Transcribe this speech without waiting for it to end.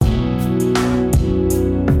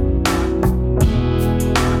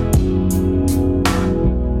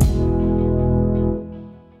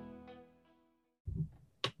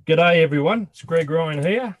G'day everyone, it's Greg Ryan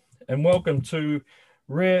here, and welcome to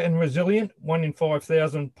Rare and Resilient 1 in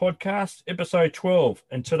 5,000 podcast, episode 12.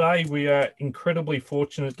 And today we are incredibly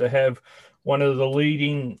fortunate to have one of the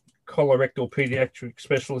leading colorectal pediatric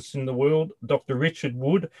specialists in the world, Dr. Richard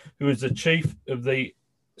Wood, who is the chief of the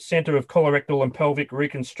Centre of Colorectal and Pelvic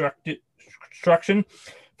Reconstruction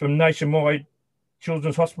from Nationwide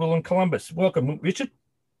Children's Hospital in Columbus. Welcome, Richard.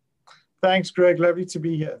 Thanks, Greg. Lovely to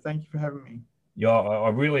be here. Thank you for having me. Yeah, I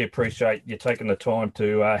really appreciate you taking the time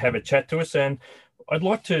to have a chat to us, and I'd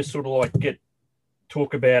like to sort of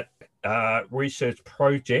talk about research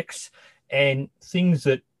projects and things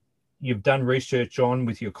that you've done research on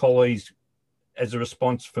with your colleagues as a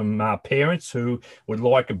response from parents who would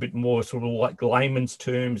like a bit more sort of like layman's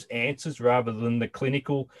terms answers rather than the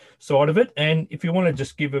clinical side of it. And if you want to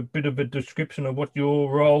just give a bit of a description of what your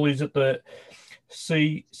role is at the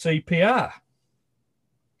CCPR.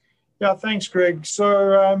 Yeah, thanks, Greg.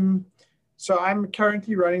 So I'm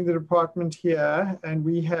currently running the department here, and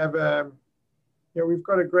we have we've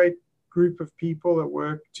got a great group of people that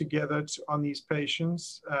work together on these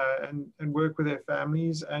patients and work with their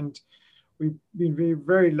families. And we've been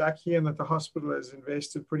very lucky in that the hospital has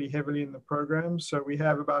invested pretty heavily in the program. So we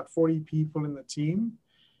have about 40 people in the team,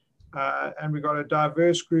 and we've got a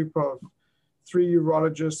diverse group of 3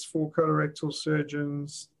 urologists, 4 colorectal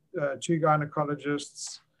surgeons, 2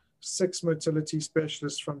 gynecologists, 6 motility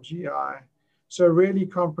specialists from GI. So a really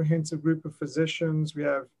comprehensive group of physicians. We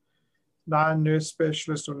have 9 nurse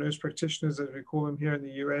specialists or nurse practitioners, as we call them here in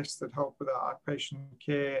the US, that help with our outpatient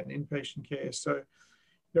care and inpatient care. So,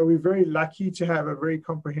 we're very lucky to have a very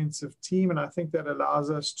comprehensive team, and I think that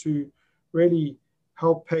allows us to really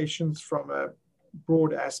help patients from a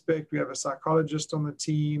broad aspect. We have a psychologist on the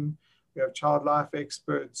team. We have child life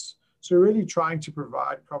experts. So we're really trying to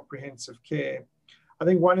provide comprehensive care. I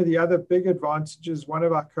think one of the other big advantages, one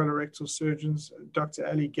of our colorectal surgeons, Dr.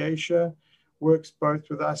 Ali Geisha, works both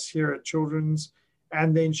with us here at Children's,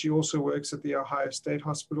 and then she also works at the Ohio State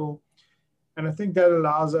Hospital. And I think that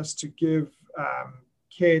allows us to give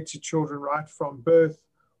care to children right from birth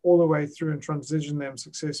all the way through and transition them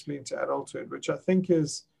successfully into adulthood, which I think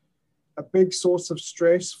is a big source of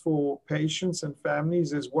stress for patients and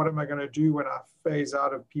families, is what am I going to do when I phase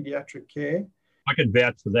out of pediatric care? I can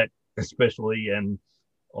vouch for that especially, and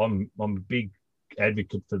I'm a big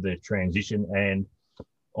advocate for the transition, and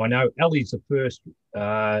I know Ali's the first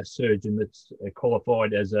surgeon that's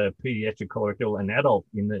qualified as a pediatric colorectal and adult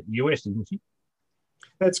in the US, isn't she?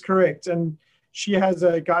 That's correct, and she has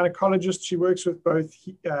a gynecologist. She works with both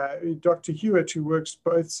Dr. Hewitt, who works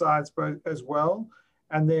both sides as well,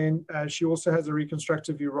 and then she also has a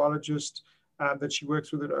reconstructive urologist that she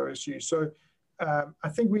works with at OSU. So I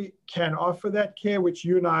think we can offer that care, which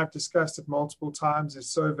you and I have discussed it multiple times, is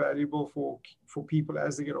so valuable for people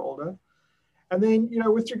as they get older. And then,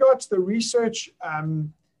 with regard to the research,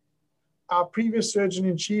 our previous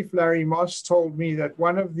surgeon-in-chief, Larry Moss, told me that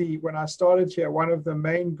when I started here, one of the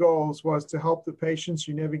main goals was to help the patients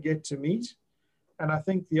you never get to meet. And I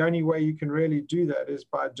think the only way you can really do that is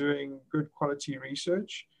by doing good quality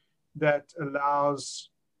research that allows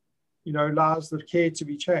the care to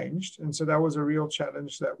be changed. And so that was a real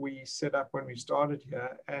challenge that we set up when we started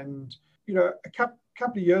here. And, a couple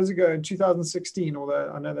of years ago in 2016,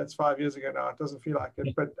 although I know that's 5 years ago now, it doesn't feel like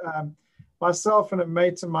it, but myself and a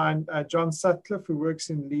mate of mine, John Sutcliffe, who works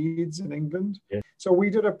in Leeds in England. Yeah. So we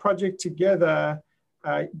did a project together.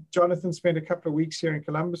 Jonathan spent a couple of weeks here in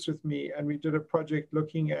Columbus with me, and we did a project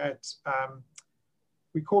looking at,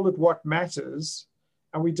 we called it What Matters.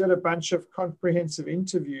 And we did a bunch of comprehensive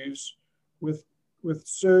interviews with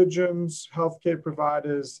surgeons, healthcare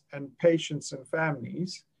providers, and patients and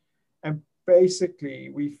families. And basically,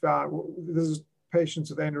 we found, this is patients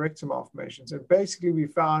with aneurysm malformations, and basically we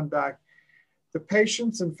found that the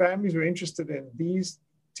patients and families were interested in these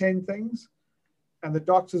 10 things, and the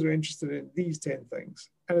doctors were interested in these 10 things.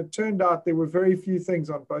 And it turned out there were very few things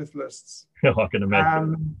on both lists. I can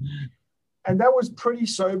imagine. And that was pretty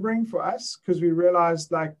sobering for us, because we realized,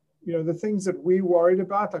 the things that we worried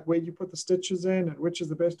about, like where do you put the stitches in and which is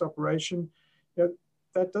the best operation,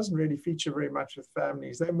 that doesn't really feature very much with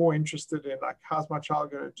families. They're more interested in, how's my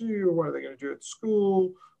child going to do? What are they going to do at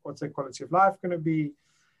school? What's their quality of life going to be?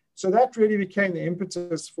 So that really became the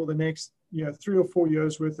impetus for the next, 3 or 4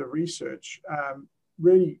 years worth of research,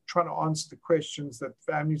 really trying to answer the questions that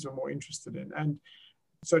families are more interested in. And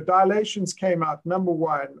so dilations came out number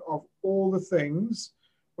 1 of all the things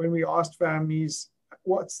when we asked families,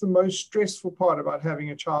 what's the most stressful part about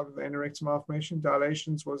having a child with aneurysm malformation?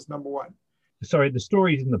 Dilations was number 1. Sorry, the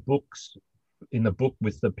stories in the book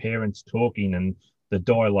with the parents talking and the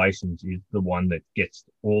dilations is the one that gets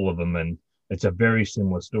all of them, and it's a very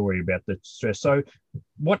similar story about the stress. So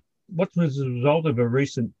what was the result of a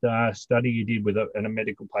recent study you did with a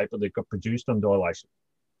medical paper that got produced on dilation?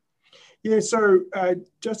 Yeah, so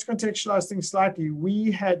just to contextualize things slightly,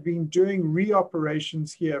 we had been doing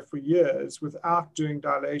reoperations here for years without doing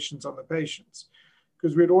dilations on the patients,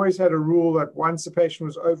 because we'd always had a rule that once a patient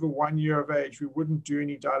was over 1 year of age, we wouldn't do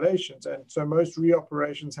any dilations. And so most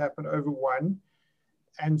reoperations happen over one.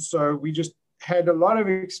 And so we just had a lot of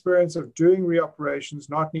experience of doing reoperations,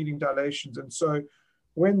 not needing dilations. And so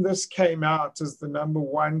when this came out as the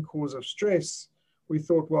 #1 cause of stress, we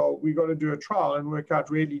thought, well, we got to do a trial and work out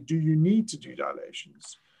really, do you need to do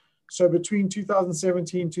dilations? So between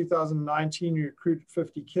 2017, 2019, we recruited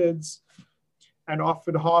 50 kids and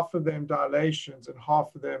offered half of them dilations and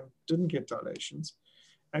half of them didn't get dilations.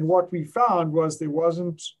 And what we found was there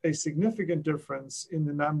wasn't a significant difference in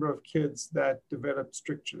the number of kids that developed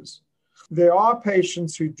strictures. There are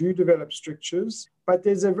patients who do develop strictures, but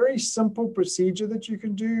there's a very simple procedure that you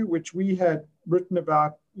can do, which we had written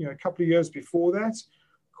about a couple of years before that,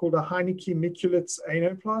 called a Heineke-Mikulitz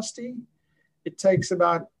anoplasty. It takes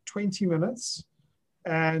about 20 minutes,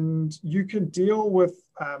 and you can deal with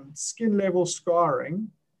skin level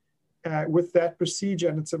scarring with that procedure,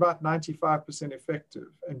 and it's about 95% effective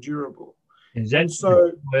and durable. Is that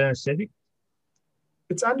so anesthetic?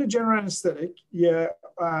 It's under general anesthetic, yeah,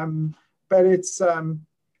 but it's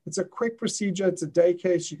a quick procedure. It's a day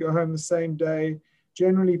case. You go home the same day.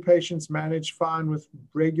 Generally, patients manage fine with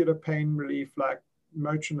regular pain relief like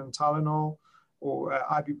Motrin and Tylenol or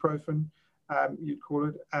ibuprofen, you'd call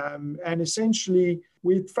it. And essentially,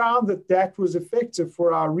 we found that was effective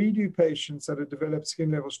for our redo patients that had developed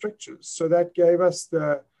skin level strictures. So that gave us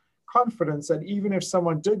the confidence that even if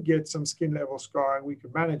someone did get some skin level scarring, we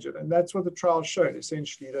could manage it. And that's what the trial showed,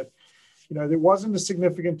 essentially, that there wasn't a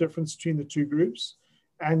significant difference between the two groups.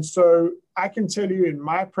 And so I can tell you in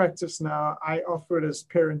my practice now, I offer it as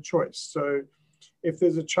parent choice. So if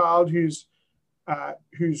there's a child who's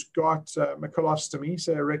got a colostomy,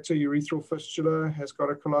 say a rectourethral fistula has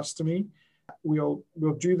got a colostomy, we'll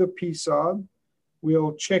do the PSARP.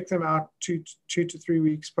 We'll check them out two to 3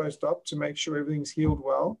 weeks post-op to make sure everything's healed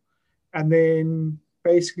well. And then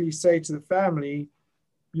basically say to the family,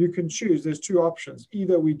 you can choose. There's two options.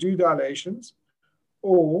 Either we do dilations,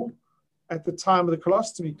 or at the time of the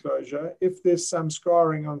colostomy closure, if there's some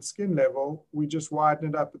scarring on skin level, we just widen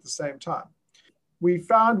it up at the same time. We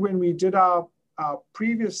found when we did our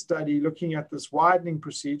previous study looking at this widening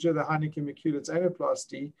procedure, the Heineke-Mikulitz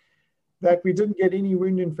anoplasty, that we didn't get any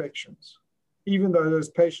wound infections, even though those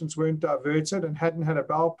patients weren't diverted and hadn't had a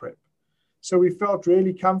bowel prep. So we felt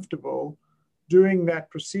really comfortable doing that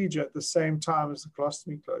procedure at the same time as the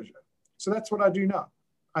colostomy closure. So that's what I do now.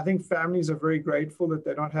 I think families are very grateful that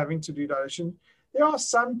they're not having to do dilation. There are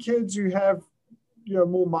some kids who have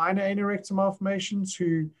more minor aneurysm malformations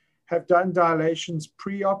who have done dilations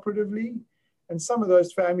pre-operatively. And some of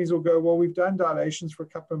those families will go, well, we've done dilations for a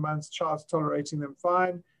couple of months, child's tolerating them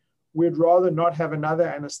fine. We'd rather not have another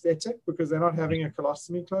anesthetic because they're not having a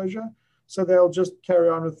colostomy closure. So they'll just carry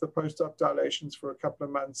on with the post-op dilations for a couple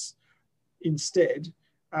of months instead.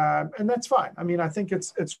 And that's fine. I mean, I think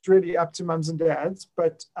it's really up to mums and dads,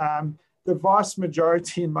 but the vast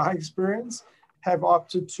majority, in my experience, have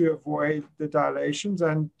opted to avoid the dilations.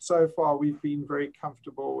 And so far, we've been very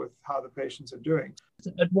comfortable with how the patients are doing.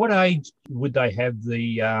 At what age would they have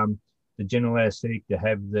the general anesthetic to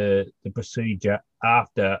have the procedure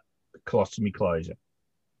after colostomy closure?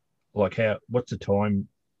 Like what's the time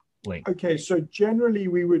length? Okay, so generally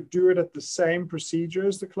we would do it at the same procedure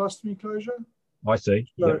as the colostomy closure. I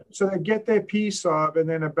see. So they get their PSARP, and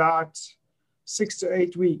then about 6 to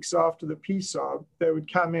 8 weeks after the PSARP, they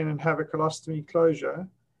would come in and have a colostomy closure.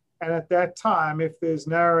 And at that time, if there's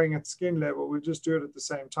narrowing at skin level, we just do it at the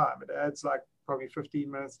same time. It adds like probably 15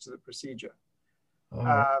 minutes to the procedure.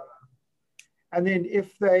 Oh. And then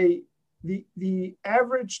if the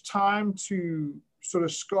average time to sort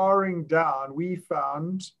of scarring down, we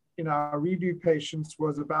found in our redo patients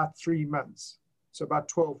was about 3 months, so about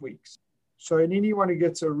 12 weeks. So in anyone who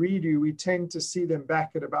gets a redo, we tend to see them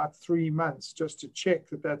back at about 3 months just to check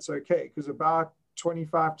that that's okay, because about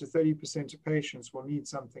 25 to 30% of patients will need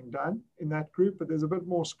something done in that group, but there's a bit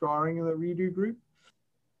more scarring in the redo group.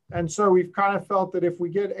 And so we've kind of felt that if we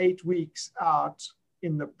get 8 weeks out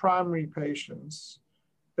in the primary patients,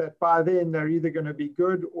 that by then they're either going to be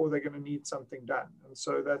good or they're going to need something done. And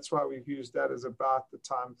so that's why we've used that as about the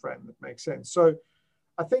time frame that makes sense. So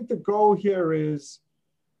I think the goal here is,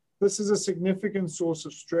 this is a significant source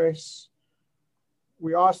of stress.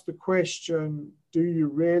 We ask the question, do you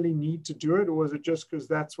really need to do it, or is it just because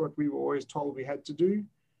that's what we were always told we had to do?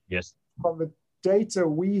 Yes. From the data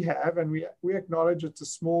we have, and we acknowledge it's a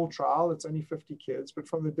small trial, it's only 50 kids, but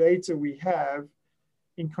from the data we have,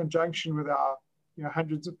 in conjunction with our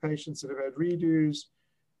hundreds of patients that have had redos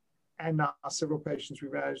and now several patients we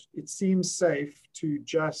managed, it seems safe to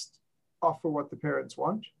just offer what the parents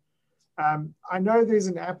want. I know there's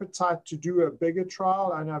an appetite to do a bigger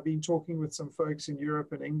trial, and I've been talking with some folks in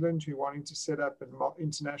Europe and England who are wanting to set up an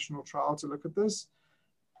international trial to look at this.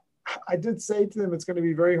 I did say to them it's going to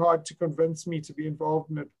be very hard to convince me to be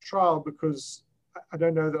involved in a trial, because I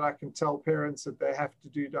don't know that I can tell parents that they have to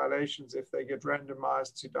do dilations if they get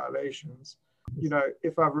randomized to dilations,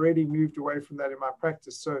 if I've already moved away from that in my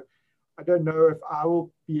practice. So I don't know if I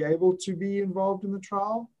will be able to be involved in the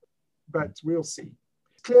trial, but we'll see.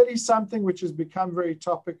 Clearly something which has become very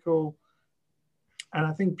topical, and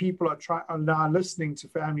I think people are now listening to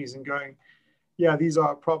families and going, yeah, these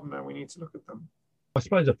are a problem and we need to look at them. I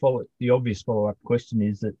suppose the obvious follow-up question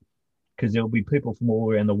is that, because there'll be people from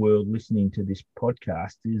all around the world listening to this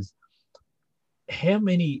podcast, is how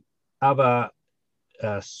many other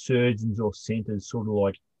surgeons or centers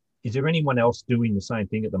is there anyone else doing the same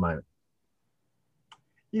thing at the moment?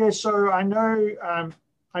 Yeah, so I know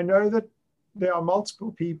that there are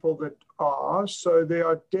multiple people that are. So there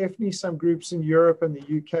are definitely some groups in Europe and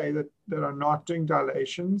the UK that are not doing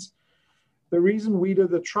dilations. The reason we did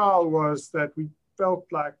the trial was that we felt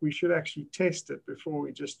like we should actually test it before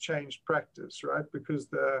we just changed practice, right? Because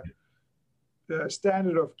the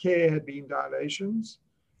standard of care had been dilations,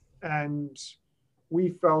 and we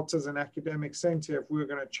felt as an academic center, if we were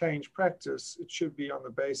going to change practice, it should be on the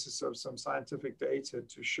basis of some scientific data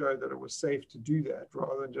to show that it was safe to do that,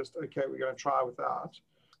 rather than just, okay, we're going to try without.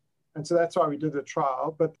 And so that's why we did the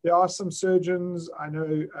trial. But there are some surgeons, I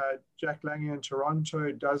know Jack Lange in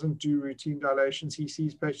Toronto doesn't do routine dilations. He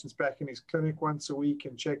sees patients back in his clinic once a week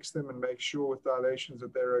and checks them and makes sure with dilations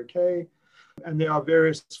that they're okay. And there are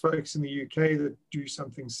various folks in the UK that do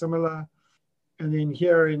something similar. And then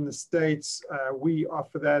here in the States, we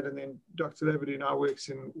offer that. And then Dr. Levitt now works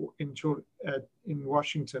in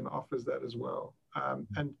Washington, offers that as well.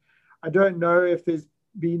 And I don't know if there's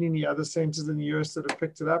been any other centers in the US that have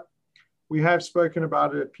picked it up. We have spoken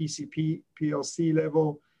about it at PCP, PLC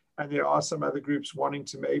level, and there are some other groups wanting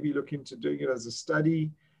to maybe look into doing it as a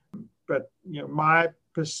study. But my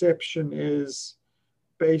perception is,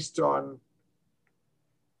 based on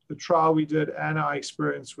the trial we did and our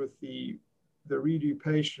experience with the redo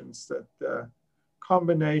patients, that the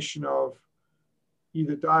combination of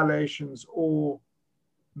either dilations or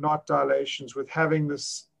not dilations, with having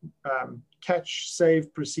this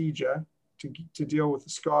catch-save procedure to deal with the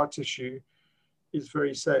scar tissue, is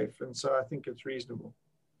very safe. And so I think it's reasonable.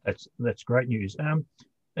 That's great news.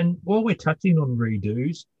 And while we're touching on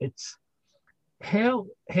redos, it's how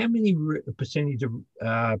many percentage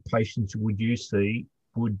of patients would you see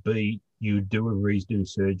would be you do a redo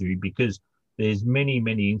surgery? Because there's many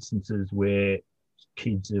instances where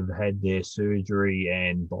kids have had their surgery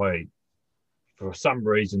and for some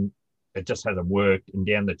reason it just hasn't worked, and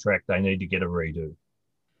down the track they need to get a redo.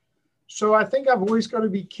 So I think I've always got to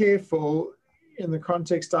be careful in the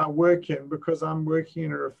context I work in, because I'm working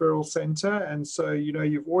in a referral center. And so,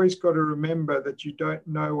 you've always got to remember that you don't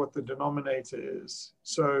know what the denominator is.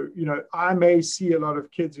 So, I may see a lot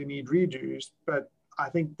of kids who need redos, but I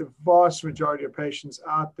think the vast majority of patients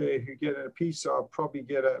out there who get a PSARP probably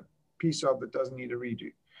get a PSARP that doesn't need a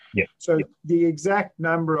redo. Yeah. So the exact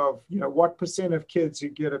number of, what percent of kids who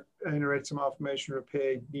get an aneurysm malformation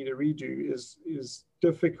repair need a redo is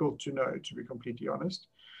difficult to know, to be completely honest.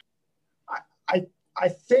 I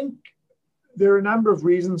think there are a number of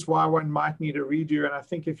reasons why one might need a redo, and I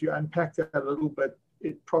think if you unpack that a little bit,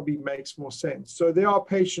 it probably makes more sense. So there are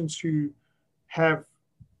patients who have,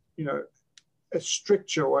 a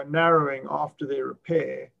stricture or a narrowing after their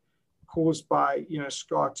repair caused by,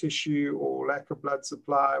 scar tissue or lack of blood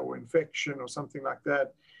supply or infection or something like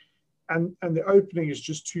that. And the opening is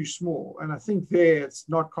just too small. And I think there it's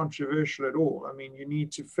not controversial at all. I mean, you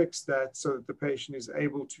need to fix that so that the patient is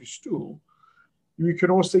able to stool. You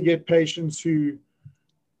can also get patients who,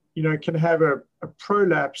 can have a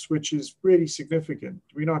prolapse, which is really significant.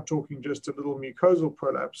 We're not talking just a little mucosal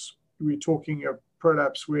prolapse. We're talking a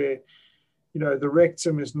prolapse where, the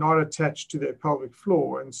rectum is not attached to their pelvic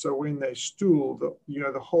floor. And so when they stool,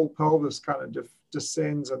 the whole pelvis kind of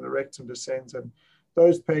descends and the rectum descends. And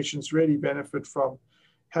those patients really benefit from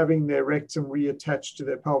having their rectum reattached to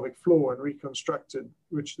their pelvic floor and reconstructed,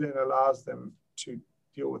 which then allows them to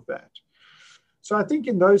deal with that. So I think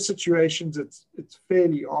in those situations, it's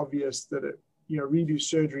fairly obvious that redo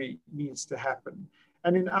surgery needs to happen.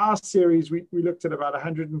 And in our series, we looked at about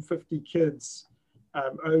 150 kids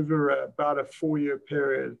over about a 4-year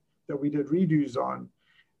period that we did redos on.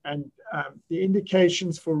 And the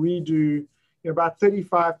indications for redo, about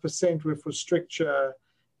 35% were for stricture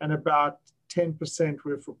and about 10%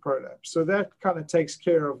 were for prolapse. So that kind of takes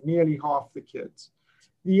care of nearly half the kids.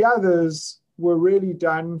 The others were really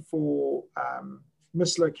done for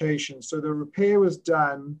mislocation. So the repair was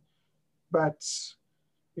done, but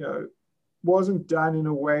wasn't done in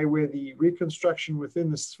a way where the reconstruction within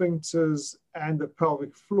the sphincters and the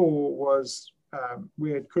pelvic floor was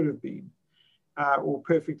where it could have been, or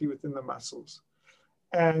perfectly within the muscles.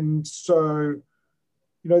 And so,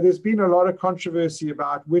 there's been a lot of controversy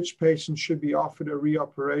about which patients should be offered a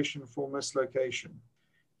reoperation for mislocation.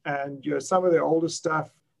 And some of the older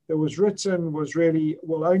stuff that was written was really,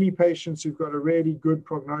 well, only patients who've got a really good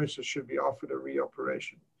prognosis should be offered a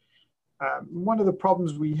reoperation. One of the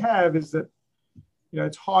problems we have is that,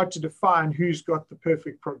 it's hard to define who's got the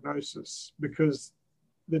perfect prognosis because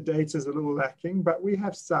the data is a little lacking, but we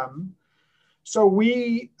have some. So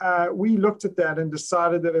we looked at that and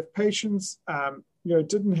decided that if patients,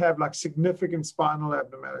 didn't have like significant spinal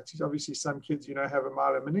abnormalities, obviously some kids, have a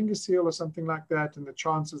myelomeningocele or something like that, and the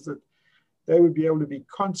chances that they would be able to be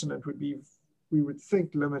continent would be, we would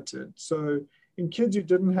think, limited. So in kids who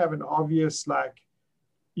didn't have an obvious, like,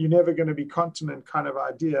 you're never going to be continent kind of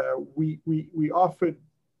idea, we offered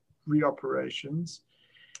reoperations.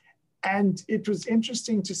 And it was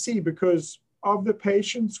interesting to see because of the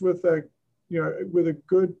patients with a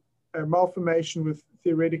good malformation with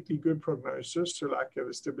theoretically good prognosis, so like a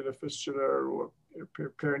vestibular fistula or a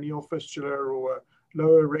perineal fistula or a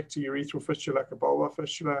lower rectourethral fistula, like a bulbar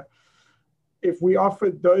fistula, if we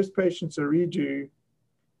offered those patients a redo,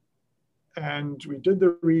 and we did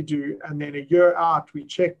the redo, and then a year out, we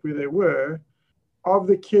checked where they were, of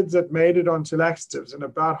the kids that made it onto laxatives, and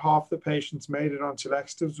about half the patients made it onto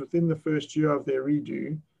laxatives within the first year of their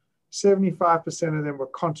redo, 75% of them were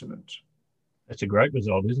continent. That's a great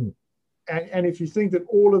result, isn't it? And if you think that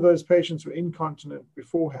all of those patients were incontinent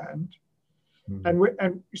beforehand,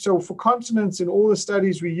 and so for continence in all the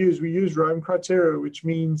studies we use Rome criteria, which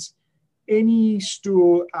means any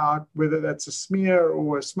stool out, whether that's a smear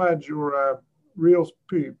or a smudge or a real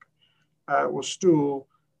poop or stool,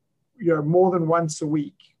 more than once a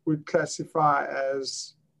week would classify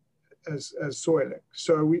as soiling.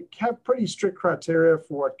 So we have pretty strict criteria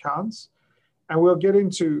for what counts, and we'll get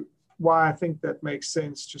into why I think that makes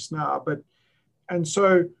sense just now. And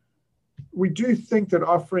so we do think that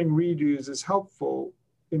offering redos is helpful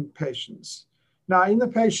in patients. Now, in the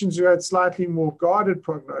patients who had slightly more guarded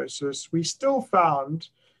prognosis, we still found,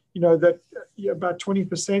 that about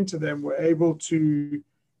 20% of them were able to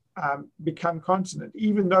become continent,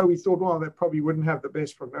 even though we thought, well, they probably wouldn't have the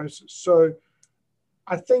best prognosis. So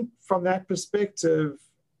I think from that perspective,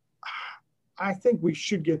 I think we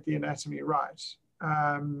should get the anatomy right.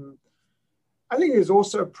 I think there's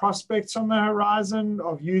also prospects on the horizon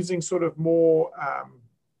of using sort of more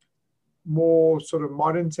sort of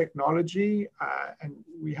modern technology, and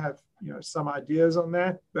we have some ideas on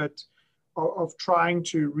that, but of trying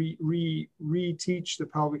to reteach the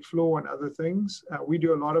pelvic floor and other things. We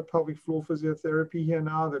do a lot of pelvic floor physiotherapy here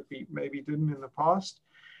now that we maybe didn't in the past,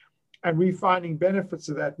 and we're finding benefits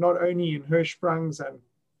of that not only in Hirschsprungs and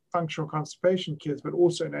functional constipation kids, but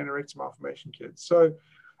also in anorectal malformation kids. So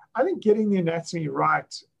I think getting the anatomy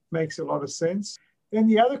right makes a lot of sense. Then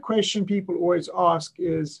the other question people always ask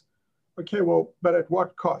is, okay, well, but at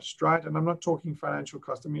what cost, right? And I'm not talking financial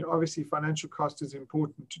cost. I mean, obviously financial cost is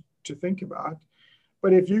important to think about,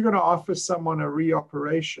 but if you're going to offer someone a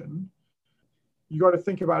reoperation, you got to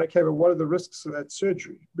think about, okay, but what are the risks of that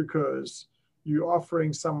surgery? Because you're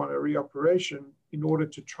offering someone a reoperation in order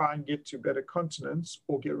to try and get to better continence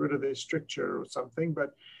or get rid of their stricture or something.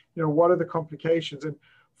 But, what are the complications? And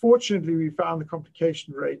fortunately, we found the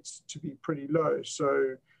complication rates to be pretty low.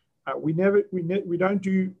 So we don't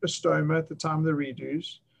do a stoma at the time of the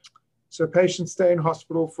redos. So patients stay in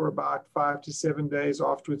hospital for about 5 to 7 days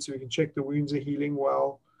afterwards, so we can check the wounds are healing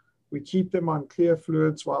well. We keep them on clear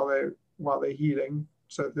fluids while they're healing,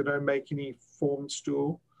 so that they don't make any formed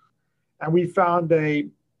stool. And we found a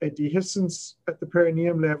dehiscence at the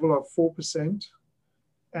perineum level of 4%.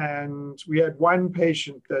 And we had one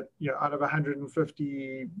patient that, out of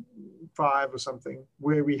 155 or something,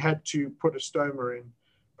 where we had to put a stoma in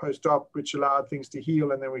post-op, which allowed things to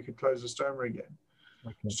heal, and then we could close the stoma again.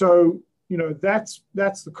 Okay. So, that's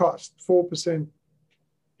the cost, 4%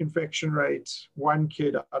 infection rate, one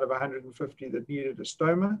kid out of 150 that needed a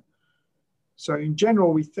stoma. So in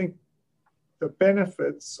general, we think the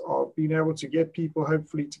benefits of being able to get people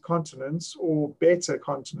hopefully to continence or better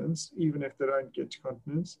continence, even if they don't get to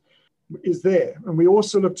continence, is there. And we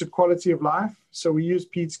also looked at quality of life. So we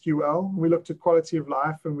used PedsQL. We looked at quality of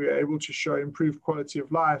life, and we were able to show improved quality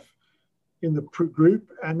of life in the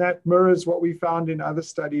group. And that mirrors what we found in other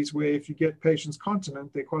studies, where if you get patients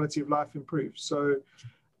continent, their quality of life improves. So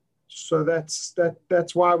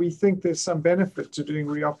that's why we think there's some benefit to doing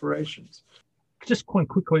reoperations. Just one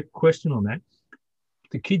quick question on that.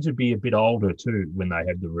 The kids would be a bit older too when they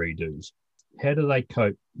have the redos. How do they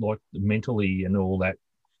cope, like mentally and all that?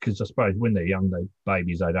 Because I suppose when they're young,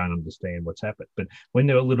 babies, they don't understand what's happened. But when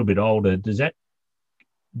they're a little bit older, do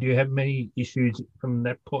you have many issues from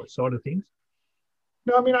that side of things?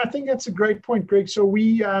 No, I mean, I think that's a great point, Greg. So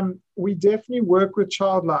we definitely work with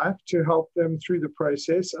Child Life to help them through the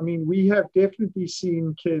process. I mean, we have definitely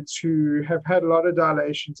seen kids who have had a lot of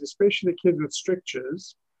dilations, especially the kids with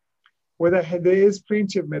strictures, where there is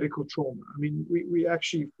plenty of medical trauma. I mean, we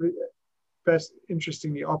actually,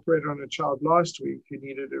 interestingly, operated on a child last week who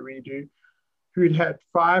needed a redo, who'd had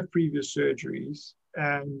 5 previous surgeries,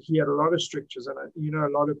 and he had a lot of strictures. And, a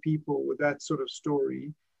lot of people with that sort of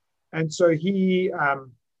story. And so he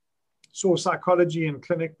saw psychology in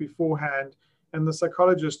clinic beforehand, and the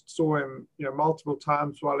psychologist saw him, multiple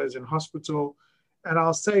times while he was in hospital. And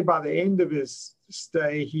I'll say by the end of his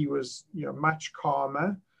stay, he was, much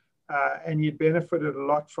calmer, and he benefited a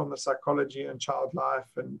lot from the psychology and Child Life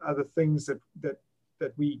and other things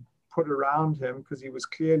that we put around him, because he was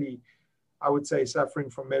clearly, I would say, suffering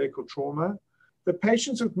from medical trauma. The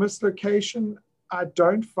patients with mislocation, I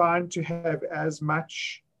don't find to have as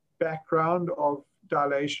much background of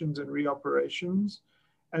dilations and reoperations,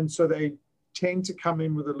 and so they tend to come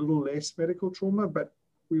in with a little less medical trauma, but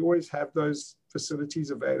we always have those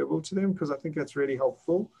facilities available to them, because I think that's really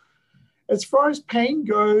helpful. As far as pain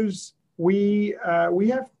goes, we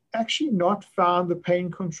have actually not found the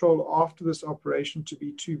pain control after this operation to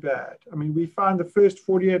be too bad. I mean, we find the first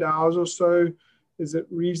 48 hours or so is a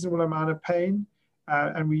reasonable amount of pain,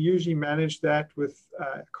 and we usually manage that with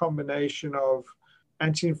a combination of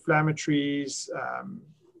anti-inflammatories,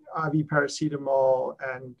 IV paracetamol,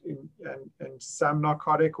 and some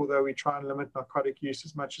narcotic, although we try and limit narcotic use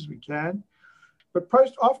as much as we can. But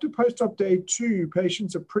after post-op day 2,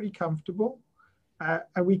 patients are pretty comfortable,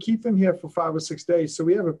 and we keep them here for 5 or 6 days. So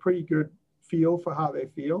we have a pretty good feel for how they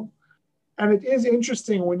feel. And it is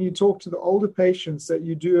interesting when you talk to the older patients that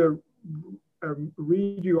you do a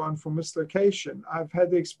redo on for mislocation. I've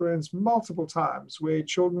had the experience multiple times where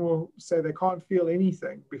children will say they can't feel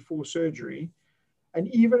anything before surgery. And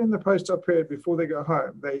even in the post-op period before they go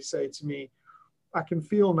home, they say to me, I can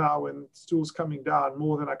feel now when stool's coming down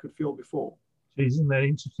more than I could feel before. Isn't that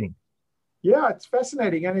interesting? Yeah, it's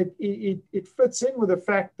fascinating. And it fits in with the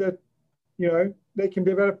fact that, they can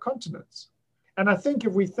develop continence. And I think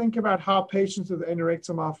if we think about how patients with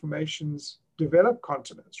anorectal malformations develop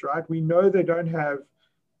continence, right? We know they don't have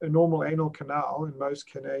a normal anal canal in most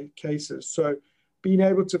cases. So being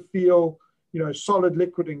able to feel, solid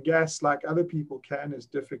liquid and gas like other people can is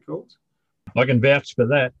difficult. I can vouch for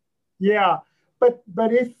that. Yeah, but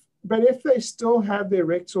if they still have their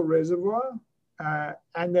rectal reservoir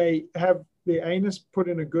and they have their anus put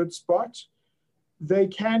in a good spot, they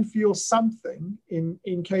can feel something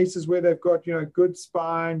in cases where they've got, good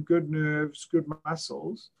spine, good nerves, good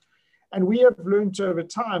muscles. And we have learned over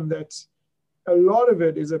time that a lot of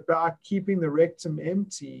it is about keeping the rectum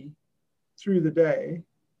empty through the day,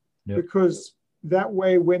 because that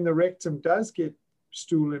way, when the rectum does get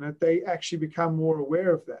stool in it, they actually become more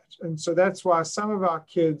aware of that. And so that's why some of our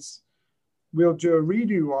kids we'll do a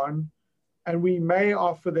redo on, and we may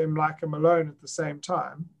offer them like a Malone at the same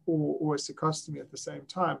time, or a cecostomy at the same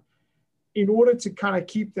time, in order to kind of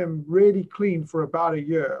keep them really clean for about a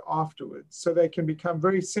year afterwards, so they can become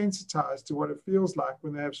very sensitized to what it feels like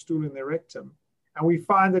when they have stool in their rectum. And we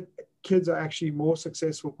find that kids are actually more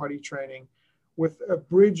successful potty training with a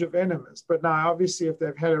bridge of enemas. But now, obviously, if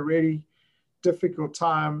they've had a really difficult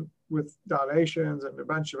time with dilations and a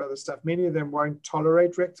bunch of other stuff, many of them won't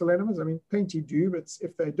tolerate rectal enemas. I mean, plenty do, but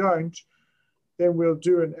if they don't, then we'll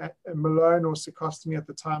do a Malone or cecostomy at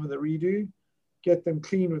the time of the redo, get them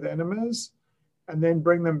clean with enemas, and then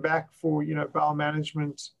bring them back for, bowel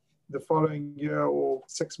management the following year, or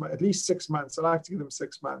 6 months, at least 6 months. I like to give them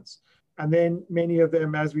 6 months. And then many of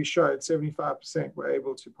them, as we showed, 75% were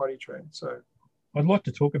able to potty train. So I'd like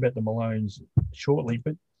to talk about the Malones shortly,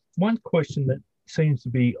 but one question that seems to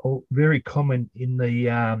be very common in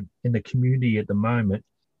the community at the moment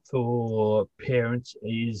for parents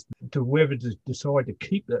is to whether to decide to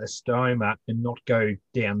keep the stoma and not go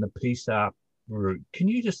down the PSARP route. Can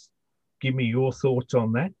you just give me your thoughts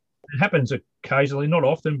on that? It happens occasionally, not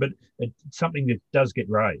often, but it's something that does get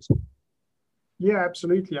raised. Yeah,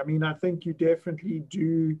 absolutely. I mean, I think you definitely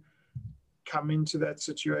do come into that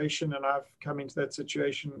situation, and I've come into that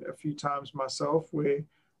situation a few times myself, where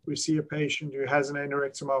we see a patient who has an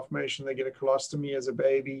anorectal malformation, they get a colostomy as a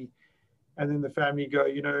baby, and then the family go,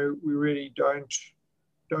 we really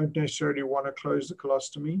don't necessarily want to close the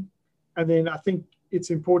colostomy. And then I think it's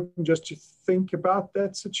important just to think about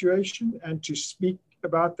that situation and to speak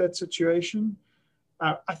about that situation.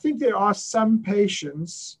 I think there are some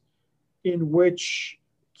patients in which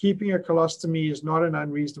keeping a colostomy is not an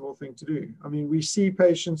unreasonable thing to do. I mean, we see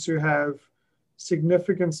patients who have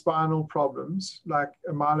significant spinal problems, like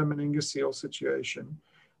a myelomeningocele situation,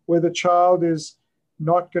 where the child is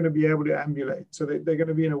not going to be able to ambulate. So they're going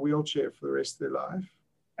to be in a wheelchair for the rest of their life.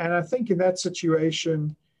 And I think in that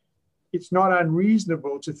situation, it's not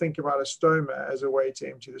unreasonable to think about a stoma as a way to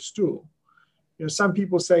empty the stool. Some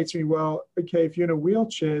people say to me, well, okay, if you're in a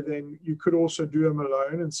wheelchair, then you could also do a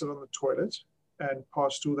Malone and sit on the toilet and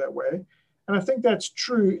pass stool that way. And I think that's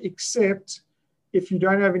true, except if you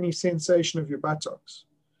don't have any sensation of your buttocks,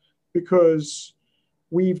 because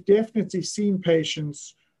we've definitely seen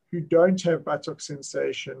patients who don't have buttock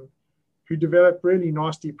sensation who develop really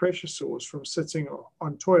nasty pressure sores from sitting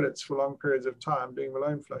on toilets for long periods of time doing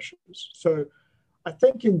Malone flushes. So I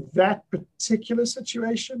think in that particular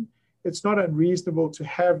situation, it's not unreasonable to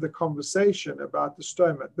have the conversation about the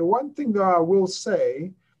stoma. The one thing that I will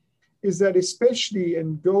say is that especially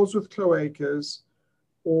in girls with cloacas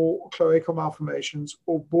or cloacal malformations,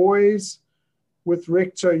 or boys with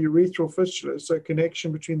rectourethral fistulas, so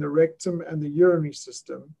connection between the rectum and the urinary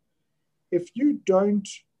system, if you don't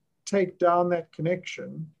take down that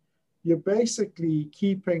connection, you're basically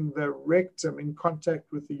keeping the rectum in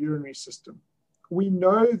contact with the urinary system. We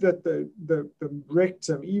know that the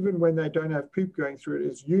rectum, even when they don't have poop going through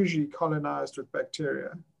it, is usually colonized with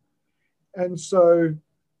bacteria. And so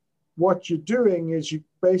what you're doing is you're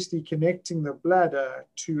basically connecting the bladder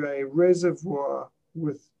to a reservoir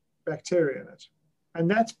with bacteria in it. And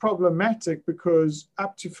that's problematic because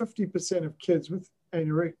up to 50% of kids with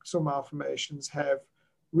anorectal malformations have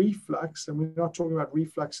reflux, and we're not talking about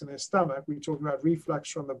reflux in their stomach, we're talking about reflux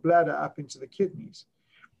from the bladder up into the kidneys.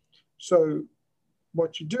 So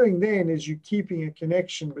what you're doing then is you're keeping a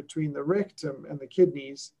connection between the rectum and the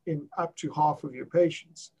kidneys in up to half of your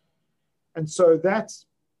patients. And so that's,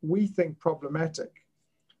 we think, problematic.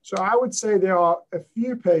 So I would say there are a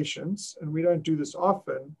few patients, and we don't do this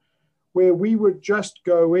often, where we would just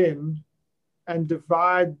go in and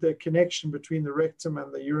divide the connection between the rectum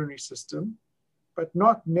and the urinary system, but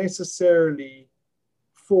not necessarily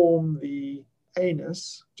form the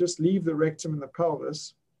anus, just leave the rectum and the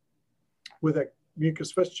pelvis with a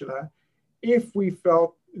mucus fistula, if we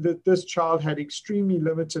felt that this child had extremely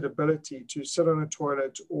limited ability to sit on a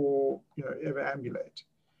toilet or ever ambulate.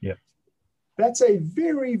 Yeah. That's a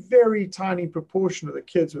very, very tiny proportion of the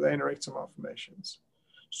kids with anorectal malformations.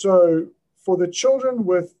 So for the children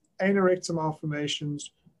with anorectal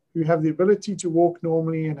malformations who have the ability to walk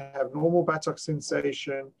normally and have normal buttock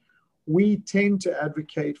sensation, we tend to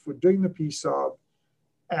advocate for doing the PSARP.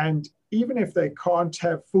 And even if they can't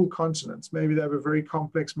have full continence, maybe they have a very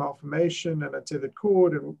complex malformation and a tethered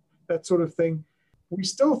cord and that sort of thing, we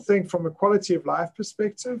still think from a quality of life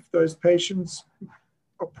perspective, those patients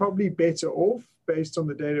are probably better off, based on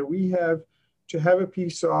the data we have, to have a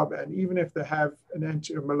PSARP. And even if they have a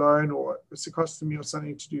Malone or a cecostomy or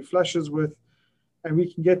something to do flushes with, and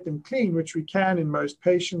we can get them clean, which we can in most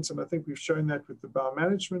patients, and I think we've shown that with the bowel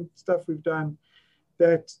management stuff we've done,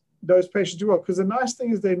 that those patients do well. Because the nice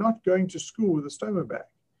thing is they're not going to school with a stoma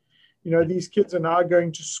bag. These kids are now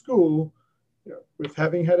going to school with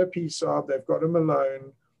having had a PSARP, they've got a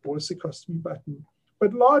Malone or a cecostomy button,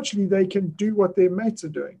 but largely they can do what their mates are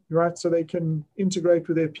doing, right? So they can integrate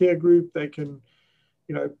with their peer group, they can,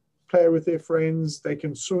 play with their friends, they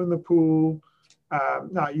can swim in the pool.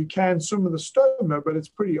 Now, you can swim with a stoma, but it's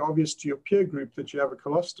pretty obvious to your peer group that you have a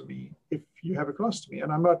colostomy if you have a colostomy.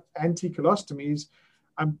 And I'm not anti-colostomies.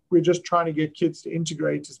 We're just trying to get kids to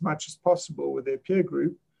integrate as much as possible with their peer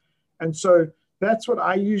group. And so that's what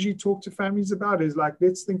I usually talk to families about, is like,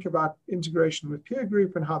 let's think about integration with peer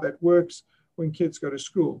group and how that works when kids go to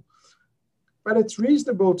school. But it's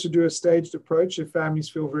reasonable to do a staged approach if families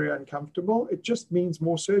feel very uncomfortable. It just means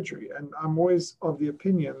more surgery. And I'm always of the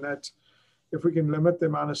opinion that if we can limit the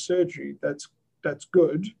amount of surgery, that's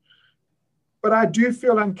good. But I do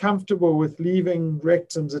feel uncomfortable with leaving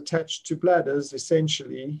rectums attached to bladders,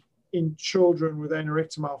 essentially, in children with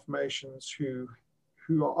anorectal malformations who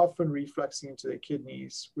who are often refluxing into their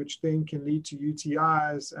kidneys, which then can lead to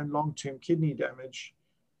UTIs and long-term kidney damage,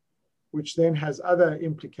 which then has other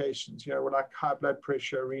implications, like high blood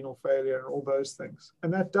pressure, renal failure, and all those things.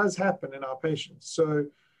 And that does happen in our patients. So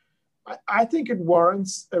I think it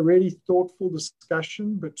warrants a really thoughtful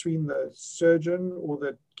discussion between the surgeon or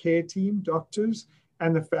the care team, doctors,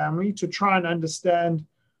 and the family to try and understand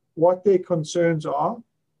what their concerns are.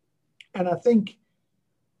 And I think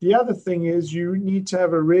the other thing is you need to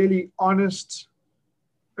have a really honest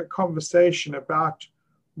conversation about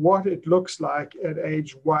what it looks like at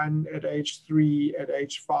age 1, at age 3, at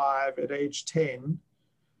age 5, at age 10.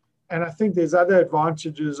 And I think there's other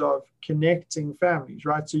advantages of connecting families,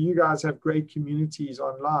 right? So you guys have great communities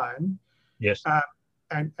online. Yes.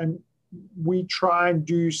 And we try and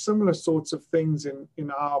do similar sorts of things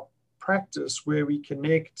in our practice where we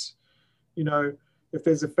connect, if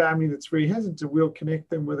there's a family that's very hesitant, we'll connect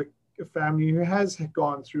them with a family who has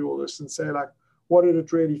gone through all this and say, like, what did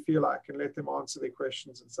it really feel like? And let them answer their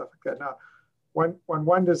questions and stuff like that. Now, one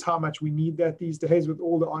wonders how much we need that these days with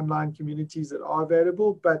all the online communities that are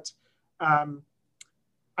available. But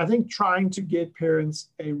I think trying to get parents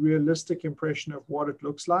a realistic impression of what it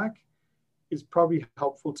looks like is probably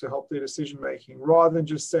helpful to help their decision-making, rather than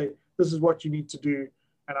just say, this is what you need to do,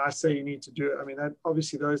 and I say you need to do it. I mean, that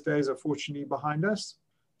obviously those days are fortunately behind us.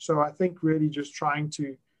 So I think really just trying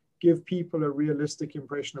to give people a realistic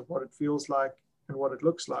impression of what it feels like and what it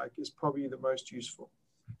looks like is probably the most useful.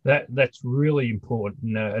 That's really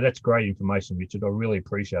important. That's great information, Richard. I really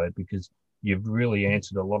appreciate it because you've really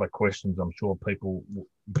answered a lot of questions I'm sure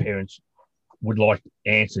parents would like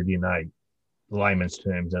answered in a layman's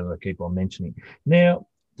terms, as I keep on mentioning. Now,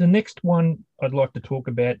 the next one I'd like to talk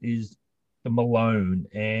about is the Malone,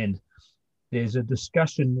 and there's a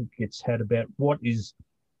discussion that gets had about what is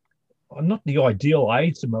not the ideal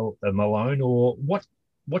age of Malone, or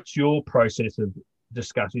what's your process of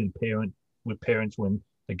discussing with parents when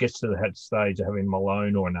it gets to that stage of having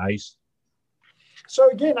Malone or an ACE? So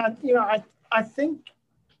again, I think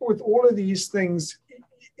with all of these things,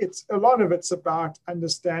 it's a lot of it's about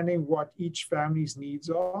understanding what each family's needs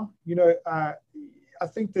are. I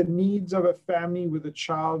think the needs of a family with a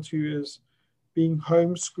child who is being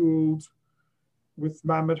homeschooled with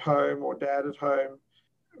mum at home or dad at home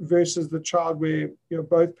versus the child where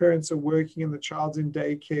both parents are working and the child's in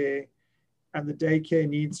daycare, and the daycare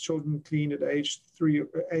needs children clean at age 3 or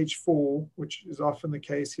age 4, which is often the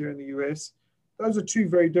case here in the US. Those are two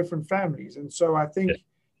very different families. And so I think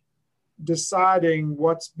deciding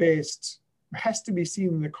what's best has to be seen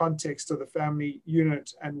in the context of the family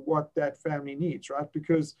unit and what that family needs, right?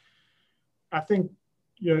 Because I think,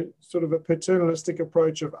 sort of a paternalistic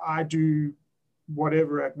approach of I do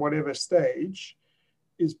whatever at whatever stage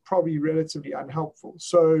is probably relatively unhelpful.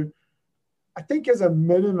 So I think as a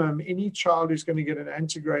minimum, any child who's going to get an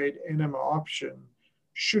antegrade enema option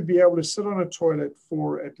should be able to sit on a toilet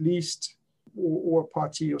for at least, or a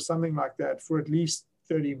party or something like that, for at least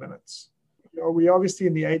 30 minutes. We're obviously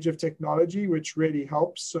in the age of technology, which really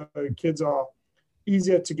helps. So kids are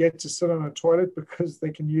easier to get to sit on a toilet because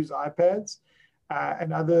they can use iPads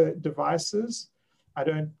and other devices. I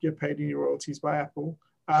don't get paid any royalties by Apple.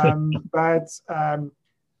 But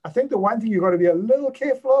I think the one thing you've got to be a little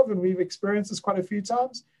careful of, and we've experienced this quite a few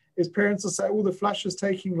times, is parents will say, oh, the flush is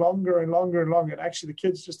taking longer and longer and longer. And actually the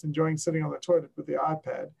kid's just enjoying sitting on the toilet with their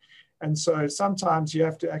iPad. And so sometimes you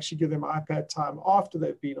have to actually give them iPad time after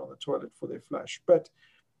they've been on the toilet for their flush. But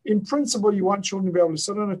in principle, you want children to be able to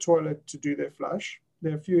sit on a toilet to do their flush.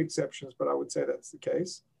 There are a few exceptions, but I would say that's the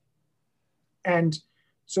case. And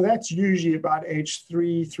so that's usually about age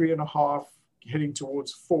 3, 3.5, heading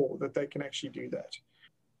towards 4 that they can actually do that.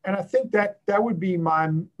 And I think that would be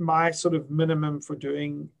my sort of minimum for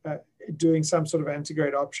doing some sort of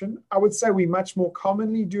antegrade option. I would say we much more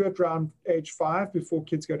commonly do it around age 5 before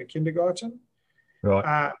kids go to kindergarten.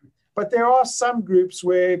 Right. But there are some groups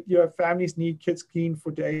where families need kids clean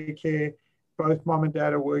for daycare. Both mom and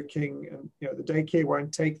dad are working, and the daycare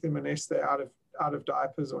won't take them unless they're out of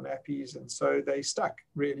diapers or nappies, and so they're stuck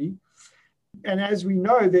really. And as we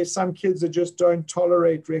know, there's some kids that just don't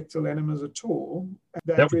tolerate rectal enemas at all.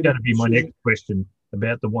 That was really going to be my next question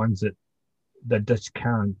about the ones that just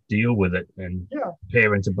can't deal with it, and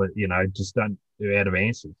parents, just don't, they're out of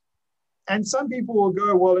answers. And some people will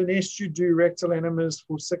go, well, unless you do rectal enemas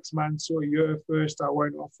for 6 months or a year first, I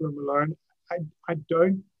won't offer them alone. I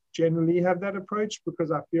don't generally have that approach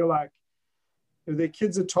because I feel like their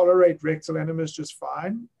kids that tolerate rectal enemas just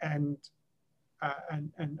fine, and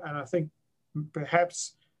I think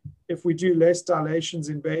perhaps if we do less dilations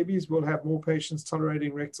in babies, we'll have more patients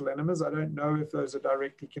tolerating rectal enemas. I don't know if those are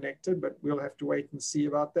directly connected, but we'll have to wait and see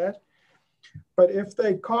about that. But if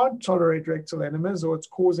they can't tolerate rectal enemas, or it's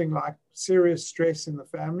causing like serious stress in the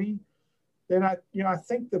family, then I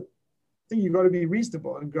think you've got to be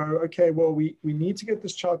reasonable and go, okay, well, we need to get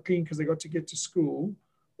this child clean because they got to get to school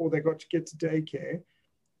or they got to get to daycare.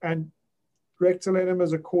 And rectal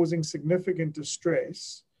enemas are causing significant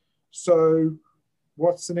distress. So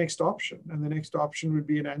what's the next option? And the next option would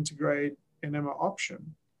be an antegrade enema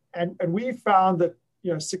option. And we found that,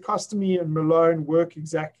 cecostomy and Malone work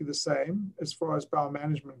exactly the same as far as bowel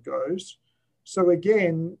management goes. So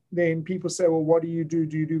again, then people say, well, what do you do?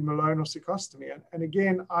 Do you do Malone or cecostomy? And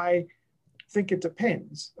again, I think it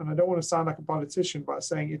depends. And I don't want to sound like a politician by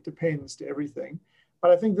saying it depends to everything. But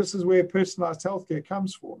I think this is where personalized healthcare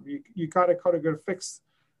comes from. You kind of got to go fix,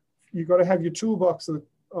 you got to have your toolbox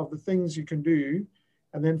of the things you can do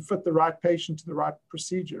and then fit the right patient to the right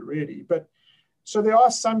procedure, really. But so there are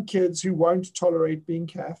some kids who won't tolerate being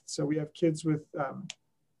cathed. So we have kids with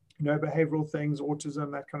behavioral things,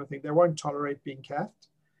 autism, that kind of thing. They won't tolerate being cathed.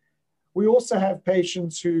 We also have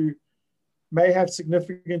patients who may have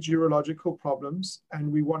significant urological problems,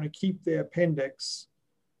 and we want to keep their appendix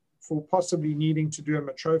for possibly needing to do a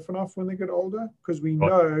Mitrophanoff when they get older, because we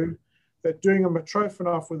know that doing a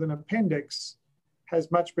Mitrophanoff with an appendix has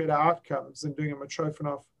much better outcomes than doing a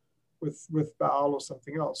Mitrophanoff with bowel or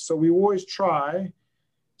something else. So we always try.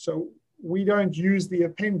 So we don't use the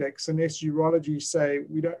appendix unless urology say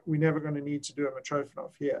we're never going to need to do a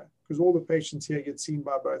Mitrophanoff here, because all the patients here get seen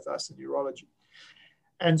by both us and urology.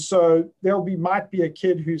 And so might be a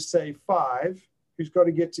kid who's say 5, who's got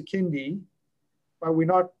to get to kindy, but we're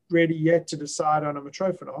not ready yet to decide on a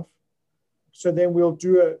Mitrophanoff. So then we'll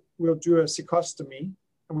do a cecostomy,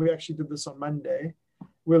 and we actually did this on Monday.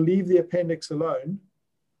 We'll leave the appendix alone,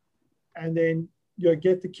 and then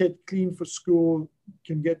get the kid clean for school,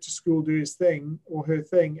 can get to school, do his thing or her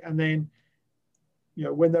thing, and then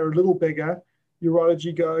when they're a little bigger,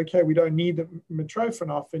 urology go, okay, we don't need the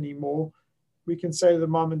Mitrophanoff anymore. We can say to the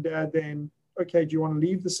mom and dad then, okay, do you want to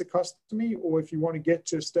leave the cecostomy? Or if you want to get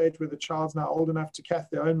to a stage where the child's now old enough to cath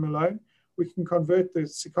their own Malone, we can convert the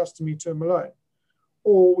cecostomy to a Malone.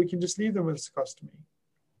 Or we can just leave them with a cecostomy.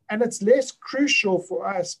 And it's less crucial for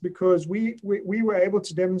us because we were able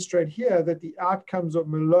to demonstrate here that the outcomes of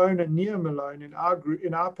Malone and near Malone in our group,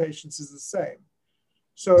 in our patients, is the same.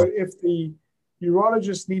 So if the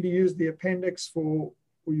urologists need to use the appendix for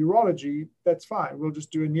urology, that's fine. We'll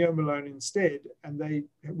just do a near Malone instead. And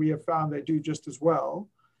we have found they do just as well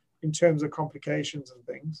in terms of complications and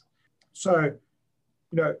things. So,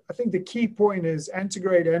 I think the key point is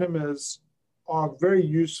antegrade enemas are very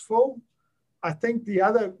useful. I think the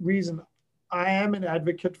other reason I am an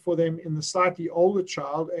advocate for them in the slightly older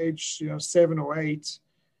child, age 7 or 8,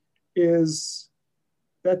 is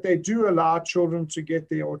that they do allow children to get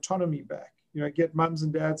their autonomy back, get mums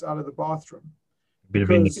and dads out of the bathroom. A bit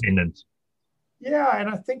of independence. Yeah, and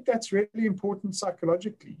I think that's really important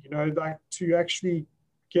psychologically, like to actually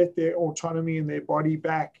get their autonomy in their body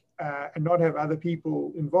back and not have other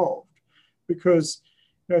people involved. Because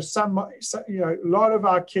a lot of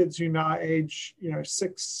our kids who now age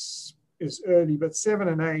 6 is early, but 7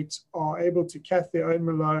 and 8 are able to cath their own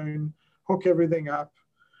Malone, hook everything up.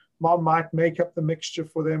 Mom might make up the mixture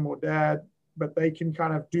for them or dad, but they can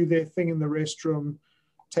kind of do their thing in the restroom,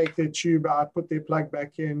 take their tube out, put their plug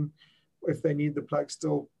back in. If they need the plug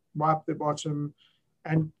still, wipe the bottom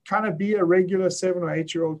and kind of be a regular 7 or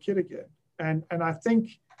 8-year-old kid again. And I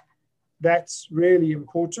think that's really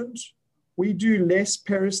important. We do less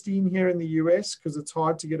peristeen here in the US because it's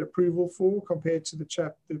hard to get approval for compared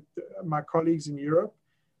to my colleagues in Europe.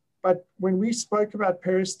 But when we spoke about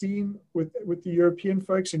peristeen with the European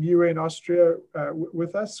folks, and you were in Austria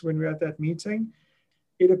with us when we were at that meeting,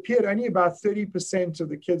 it appeared only about 30% of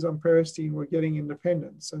the kids on peristeen were getting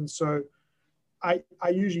independence. And so I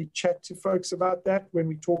usually chat to folks about that when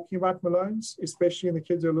we're talking about Malones, especially when the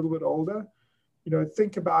kids are a little bit older.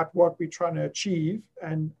 Think about what we're trying to achieve.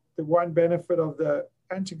 And the one benefit of the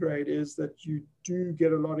antegrade is that you do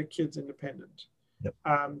get a lot of kids independent. Yep.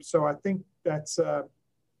 So I think that's a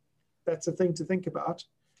thing to think about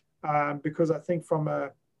because I think from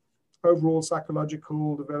a overall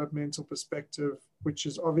psychological developmental perspective, which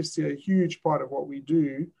is obviously a huge part of what we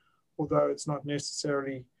do, although it's not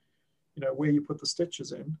necessarily, where you put the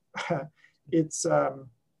stitches in, I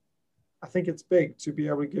think it's big to be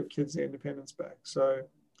able to give kids their independence back. So,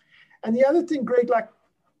 and the other thing, Greg,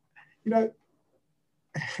 and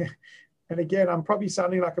again, I'm probably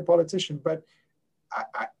sounding like a politician, but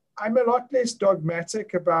I'm a lot less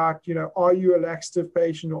dogmatic about, are you a laxative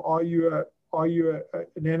patient or are you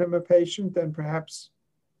an enema patient than perhaps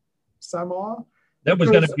some are. That was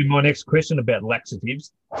going to be my next question about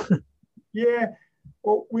laxatives. Yeah,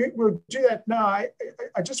 well, we'll do that now.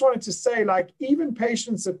 I just wanted to say, like, even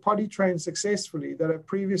patients that potty train successfully that have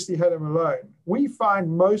previously had a Malone, we find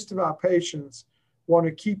most of our patients want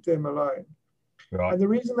to keep their Malone. Right. And the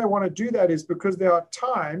reason they want to do that is because there are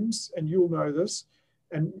times, and you'll know this,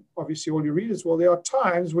 and obviously all your readers will, there are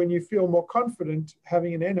times when you feel more confident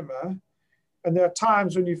having an enema, and there are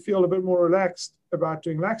times when you feel a bit more relaxed about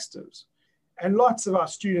doing laxatives. And lots of our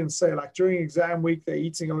students say, like, during exam week, they're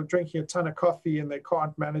eating or drinking a ton of coffee and they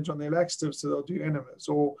can't manage on their laxatives, so they'll do enemas,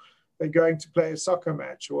 or they're going to play a soccer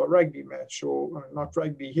match or a rugby match, or not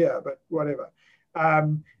rugby here, but whatever.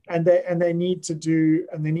 And they need to do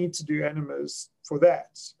enemas for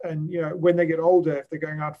that. And when they get older, if they're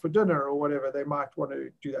going out for dinner or whatever, they might want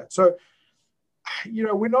to do that. So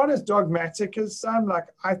we're not as dogmatic as some. Like,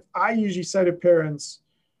 I usually say to parents,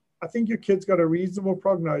 I think your kid's got a reasonable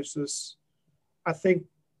prognosis. I think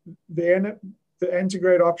the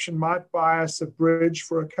antegrade option might buy us a bridge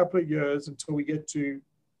for a couple of years until we get to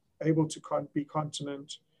able to be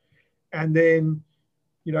continent, and then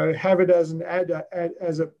have it as an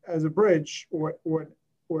as a bridge or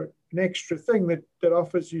an extra thing that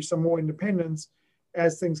offers you some more independence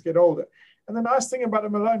as things get older. And the nice thing about a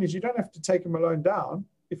Malone is you don't have to take a Malone down.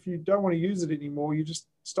 If you don't want to use it anymore, you just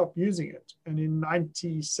stop using it. And in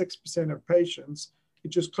 96% of patients, it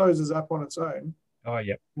just closes up on its own. Oh,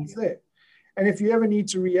 yeah. It's there. And if you ever need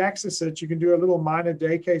to re-access it, you can do a little minor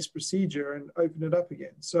day case procedure and open it up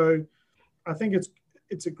again. So I think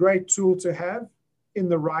it's a great tool to have in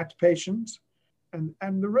the right patient.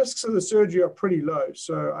 And the risks of the surgery are pretty low.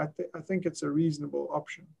 So I think it's a reasonable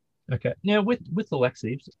option. Okay. Now, with the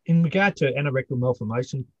laxatives, in regard to anorectal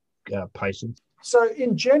malformation patients. So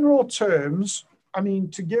in general terms, I mean,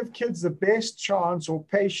 to give kids the best chance, or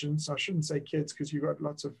patients, I shouldn't say kids because you've got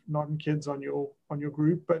lots of non-kids on your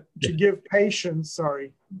group, but to give patients,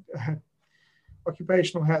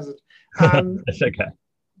 occupational hazard. That's okay.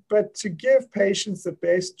 But to give patients the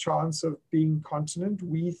best chance of being continent,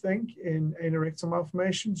 we think in anorectal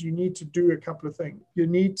malformations, you need to do a couple of things. You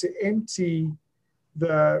need to empty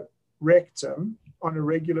the rectum on a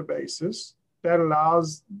regular basis. That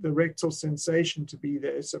allows the rectal sensation to be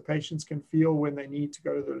there so patients can feel when they need to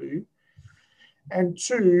go to the loo. And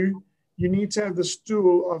two, you need to have the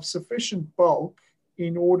stool of sufficient bulk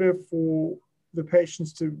in order for the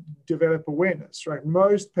patients to develop awareness, right?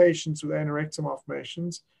 Most patients with anorectal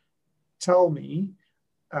malformations tell me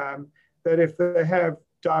that if they have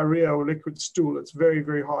diarrhea or liquid stool, it's very,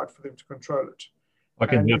 very hard for them to control it. I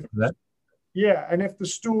can hear that. Yeah, and if the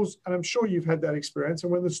stools, and I'm sure you've had that experience,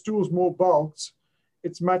 and when the stool's more bulked,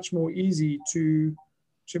 it's much more easy to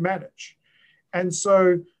manage. And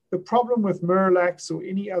so the problem with Miralax or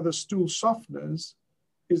any other stool softeners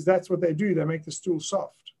is that's what they do. They make the stool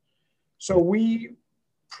soft. So we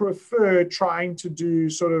prefer trying to do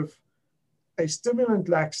sort of a stimulant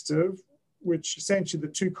laxative, which essentially the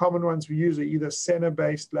two common ones we use are either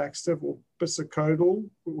Senna-based laxative or bisacodyl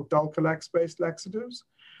or Dulcolax-based laxatives,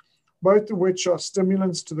 both of which are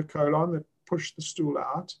stimulants to the colon that push the stool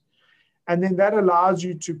out. And then that allows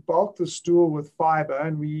you to bulk the stool with fiber,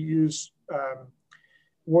 and we use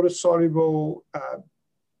water-soluble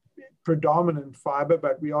predominant fiber,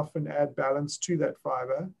 but we often add balance to that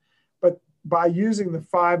fiber. But by using the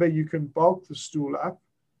fiber, you can bulk the stool up,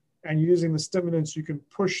 and using the stimulants, you can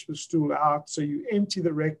push the stool out. So you empty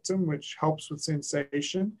the rectum, which helps with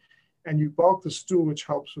sensation, and you bulk the stool, which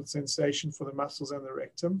helps with sensation for the muscles and the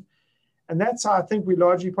rectum. And that's how I think we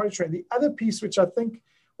largely potty train. The other piece, which I think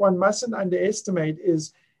one mustn't underestimate,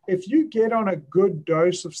 is if you get on a good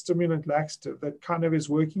dose of stimulant laxative that kind of is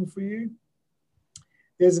working for you,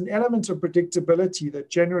 there's an element of predictability that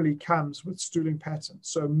generally comes with stooling patterns.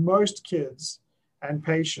 So most kids and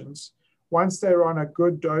patients, once they're on a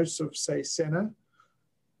good dose of, say, Senna,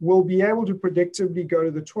 will be able to predictably go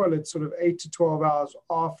to the toilet sort of 8 to 12 hours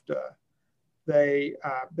after they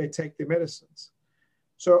take their medicines.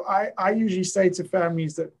 So I usually say to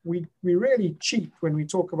families that we really cheat when we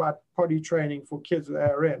talk about potty training for kids with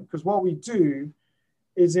ARM, because what we do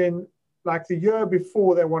is in like the year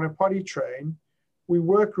before they want to potty train, we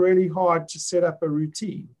work really hard to set up a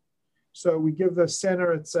routine. So we give the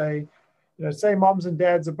center at say moms and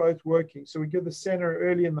dads are both working. So we give the center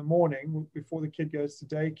early in the morning before the kid goes to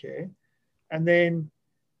daycare, and then,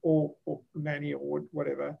 or nanny or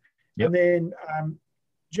whatever. Yep. And then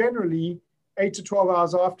generally 8 to 12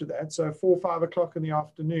 hours after that, so 4 or 5 o'clock in the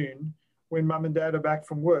afternoon, when mum and dad are back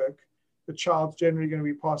from work, the child's generally going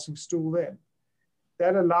to be passing stool then.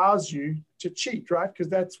 That allows you to cheat, right?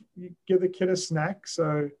 Because you give the kid a snack,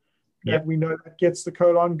 so that we know that gets the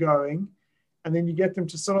colon going, and then you get them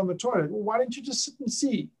to sit on the toilet. Well, why don't you just sit and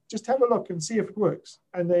see? Just have a look and see if it works.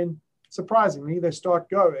 And then, surprisingly, they start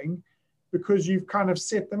going because you've kind of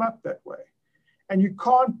set them up that way. And you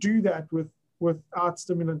can't do that without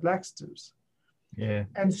stimulant laxatives. Yeah.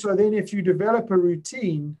 And so then if you develop a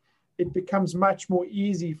routine, it becomes much more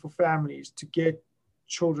easy for families to get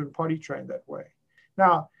children potty trained that way.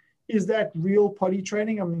 Now, is that real potty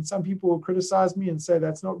training? I mean, some people will criticize me and say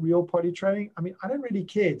that's not real potty training. I mean, I don't really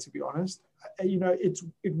care, to be honest.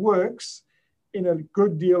 It works in a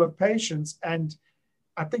good deal of patients. And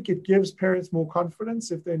I think it gives parents more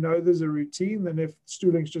confidence if they know there's a routine than if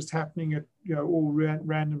stooling's just happening at all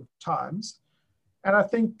random times. And I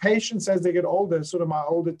think patients, as they get older, sort of my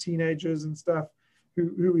older teenagers and stuff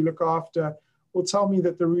who we look after, will tell me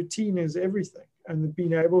that the routine is everything, and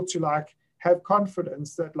being able to have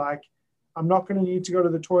confidence that I'm not going to need to go to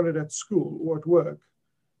the toilet at school or at work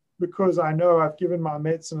because I know I've given my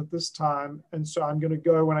medicine at this time, and so I'm going to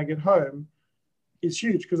go when I get home, is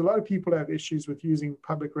huge, because a lot of people have issues with using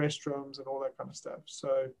public restrooms and all that kind of stuff.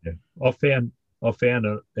 So yeah. I found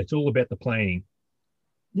it's all about the planning.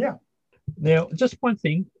 Yeah. Now, just one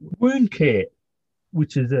thing, wound care,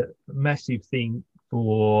 which is a massive thing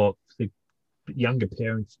for the younger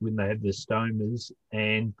parents when they have their stomas,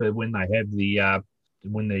 and for when they have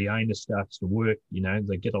when the anus starts to work,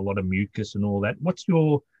 they get a lot of mucus and all that. What's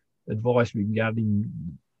your advice regarding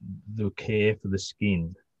the care for the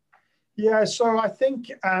skin? Yeah, so I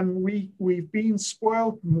think we've been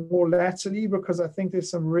spoiled more latterly because I think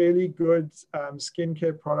there's some really good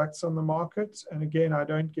skincare products on the market. And again, I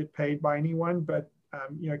don't get paid by anyone, but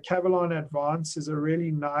Cavalon Advance is a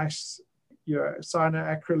really nice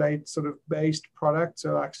cyanoacrylate sort of based product,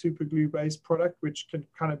 so like super glue based product, which can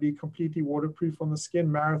kind of be completely waterproof on the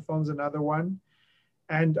skin. Marathon's another one.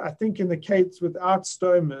 And I think in the case without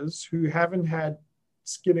stomas who haven't had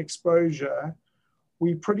skin exposure,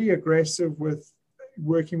 we're pretty aggressive with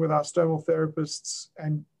working with our stomal therapists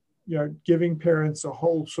and giving parents a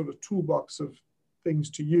whole sort of toolbox of things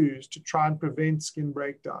to use to try and prevent skin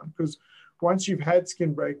breakdown. Because once you've had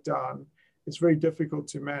skin breakdown, it's very difficult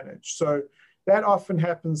to manage. So that often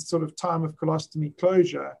happens sort of time of colostomy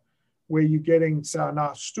closure, where you're getting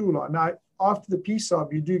now stool on. Now, after the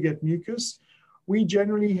PSARP, you do get mucus. We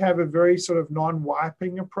generally have a very sort of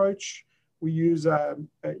non-wiping approach. We use a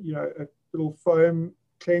little foam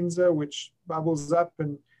cleanser which bubbles up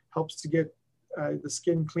and helps to get the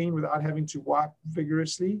skin clean without having to wipe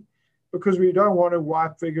vigorously, because we don't want to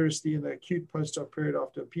wipe vigorously in the acute post-op period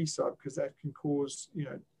after a PSARP, because that can cause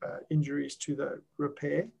injuries to the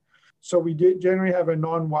repair. So we generally have a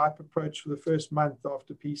non-wipe approach for the first month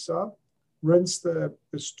after PSARP. Rinse the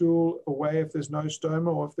stool away if there's no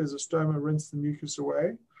stoma, or if there's a stoma, rinse the mucus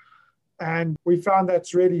away. And we found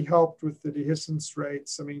that's really helped with the dehiscence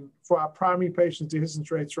rates. I mean, for our primary patients,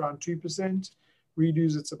 dehiscence rates around 2%.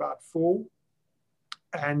 Redos, it's about 4%.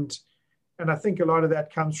 And I think a lot of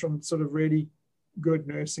that comes from sort of really good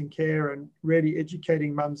nursing care and really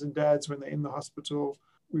educating mums and dads when they're in the hospital.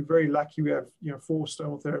 We're very lucky. We have 4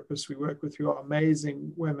 stomal therapists we work with who are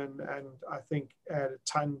amazing women, and I think add a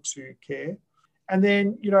ton to care. And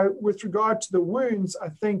then, with regard to the wounds, I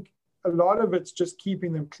think a lot of it's just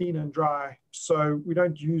keeping them clean and dry. So we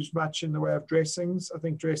don't use much in the way of dressings. I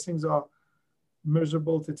think dressings are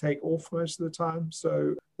miserable to take off most of the time.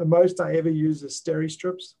 So the most I ever use is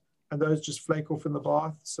Steri-strips, and those just flake off in the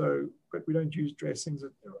bath. So, but we don't use dressings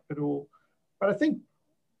at all. But I think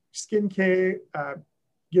skincare,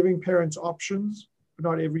 giving parents options, but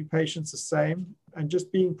not every patient's the same, and just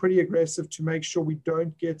being pretty aggressive to make sure we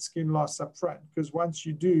don't get skin loss up front. Because once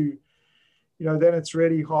you do, then it's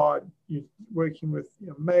really hard. You're working with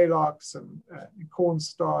Maalox and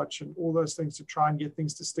cornstarch and all those things to try and get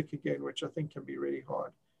things to stick again, which I think can be really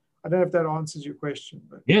hard. I don't know if that answers your question.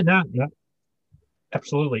 But. Yeah, no,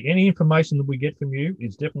 absolutely. Any information that we get from you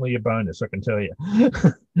is definitely a bonus, I can tell you.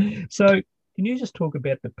 So can you just talk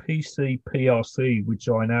about the PCPRC, which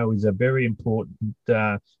I know is a very important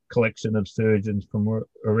collection of surgeons from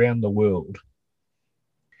around the world?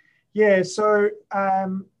 Yeah, so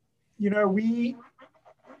we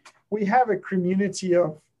have a community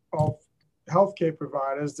of healthcare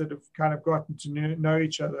providers that have kind of gotten to know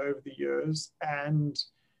each other over the years, and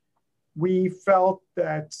we felt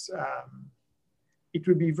that it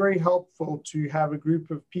would be very helpful to have a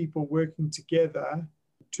group of people working together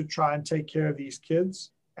to try and take care of these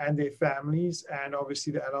kids and their families, and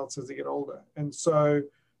obviously the adults as they get older. And so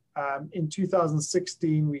in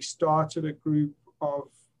 2016, we started a group of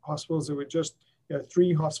hospitals. There were just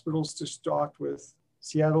 3 hospitals to start with: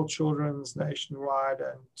 Seattle Children's, Nationwide,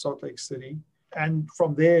 and Salt Lake City. And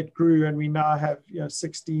from there it grew, and we now have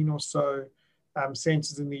 16 or so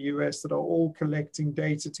centers in the US that are all collecting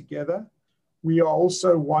data together. We are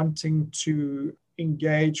also wanting to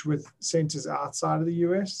engage with centers outside of the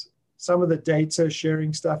US. Some of the data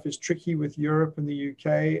sharing stuff is tricky with Europe and the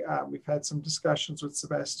UK. We've had some discussions with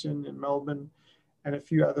Sebastian in Melbourne and a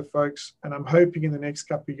few other folks. And I'm hoping in the next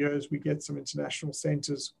couple of years, we get some international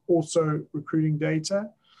centers also recruiting data.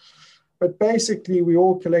 But basically, we're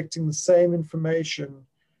all collecting the same information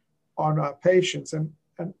on our patients. And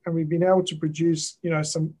we've been able to produce,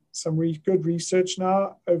 some really good research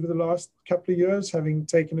now over the last couple of years, having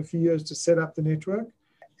taken a few years to set up the network.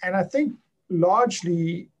 And I think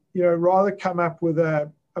largely, rather come up with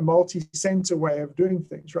a multi-center way of doing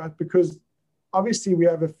things, right? Because obviously we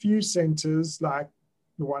have a few centers like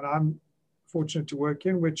the one I'm fortunate to work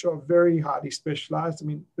in, which are very highly specialized. I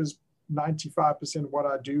mean, there's 95% of what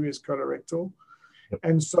I do is colorectal. Yep.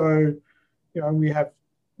 And so, we have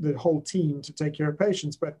the whole team to take care of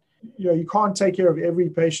patients, but you can't take care of every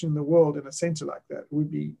patient in the world in a center like that. It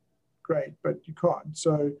would be great, but you can't.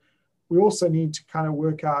 So we also need to kind of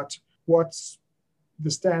work out what's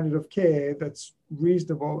the standard of care that's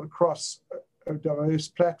reasonable across a diverse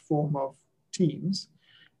platform of teams.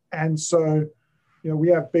 And so, we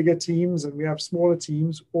have bigger teams and we have smaller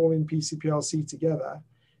teams all in PCPLC together.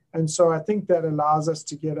 And so I think that allows us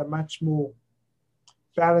to get a much more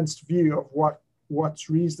balanced view of what's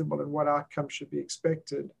reasonable and what outcomes should be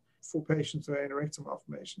expected for patients with anorectal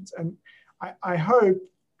malformations. And I hope,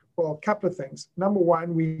 a couple of things. Number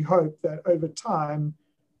one, we hope that over time,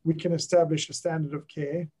 we can establish a standard of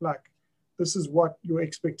care, like this is what your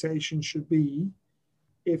expectation should be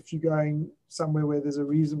if you're going somewhere where there's a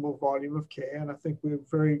reasonable volume of care. And I think we're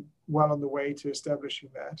very well on the way to establishing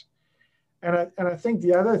that. And I think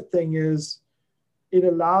the other thing is it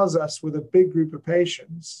allows us with a big group of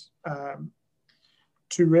patients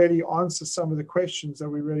to really answer some of the questions that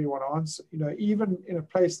we really want to answer. Even in a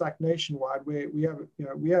place like Nationwide, where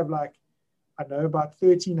we have like, I know, about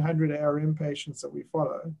 1,300 ARM patients that we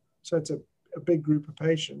follow. So it's a big group of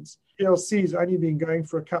patients. PLC has only been going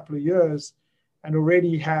for a couple of years and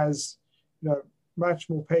already has, much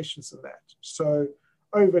more patients than that. So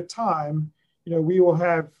over time, we will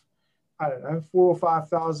have, 4,000 or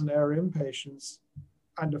 5,000 ARM patients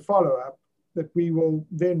under follow-up that we will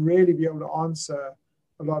then really be able to answer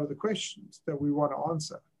a lot of the questions that we want to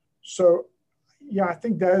answer. So, I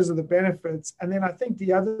think those are the benefits. And then I think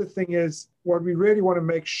the other thing is what we really want to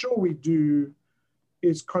make sure we do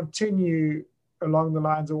is continue along the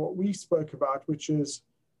lines of what we spoke about, which is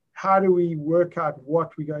how do we work out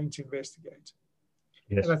what we're going to investigate?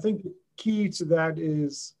 Yes. And I think the key to that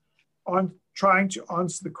is on trying to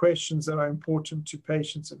answer the questions that are important to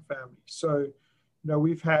patients and families. So,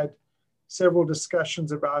 we've had several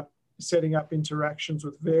discussions about setting up interactions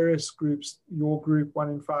with various groups, your group, 1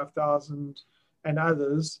 in 5,000, and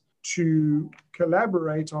others, to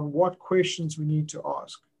collaborate on what questions we need to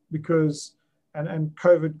ask. Because, and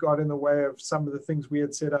COVID got in the way of some of the things we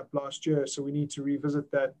had set up last year, so we need to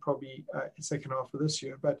revisit that probably the second half of this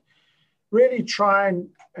year. But really try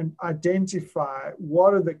and identify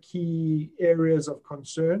what are the key areas of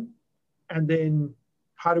concern, and then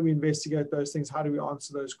how do we investigate those things? How do we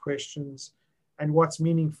answer those questions? And what's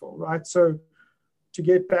meaningful, right? So to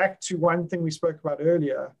get back to one thing we spoke about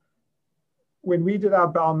earlier, when we did our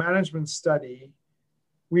bowel management study,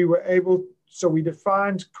 we were able, so we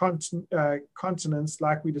defined continence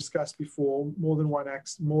like we discussed before, more than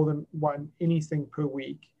one anything per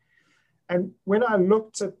week. And when I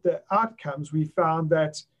looked at the outcomes, we found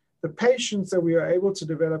that the patients that we were able to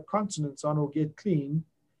develop continence on or get clean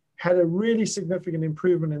had a really significant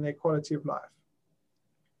improvement in their quality of life.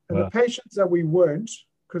 And wow. The patients that we weren't,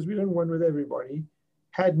 because we didn't work with everybody,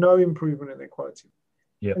 had no improvement in their quality.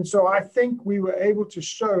 Yep. And so I think we were able to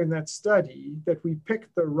show in that study that we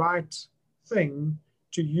picked the right thing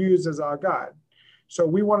to use as our guide. So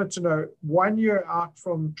we wanted to know 1 year out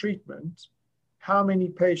from treatment, how many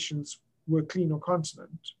patients were clean or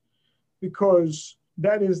continent, because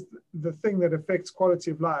that is the thing that affects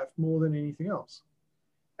quality of life more than anything else.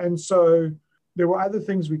 And so there were other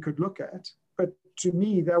things we could look at, but to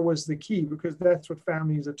me, that was the key, because that's what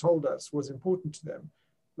families had told us was important to them.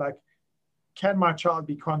 Like, can my child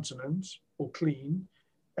be continent or clean?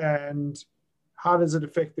 And how does it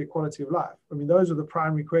affect their quality of life? I mean, those are the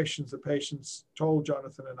primary questions the patients told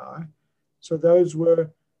Jonathan and I. So those were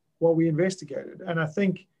what we investigated. And I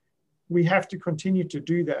think we have to continue to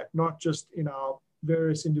do that, not just in our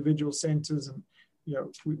various individual centers. And,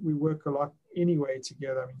 we work a lot anyway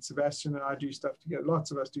together. I mean, Sebastian and I do stuff together.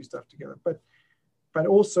 Lots of us do stuff together. But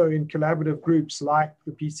also in collaborative groups like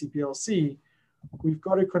the PCPLC, we've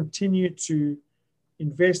got to continue to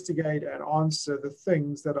investigate and answer the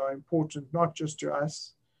things that are important, not just to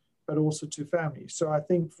us, but also to families. So I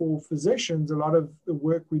think for physicians, a lot of the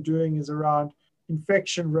work we're doing is around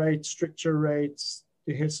infection rates, stricture rates,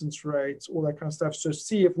 dehiscence rates, all that kind of stuff. So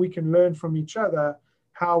see if we can learn from each other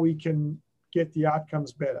how we can get the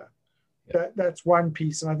outcomes better. Yeah. That's one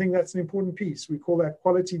piece. And I think that's an important piece. We call that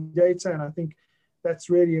quality data. And I think that's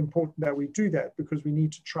really important that we do that, because we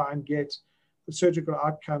need to try and get the surgical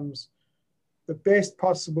outcomes the best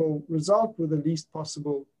possible result with the least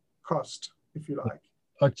possible cost, if you like.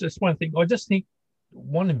 I just think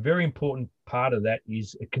one very important part of that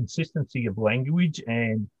is a consistency of language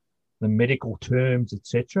and the medical terms,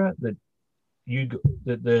 etc., that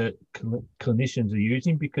the clinicians are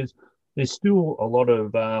using, because there's still a lot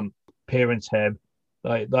of parents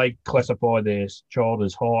they classify their child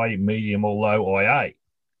as high, medium, or low IA,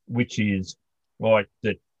 which is like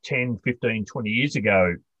the 10, 15, 20 years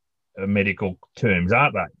ago medical terms,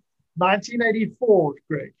 aren't they? 1984,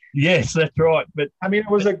 Greg. Yes, that's right. But I mean, it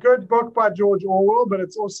was a good book by George Orwell, but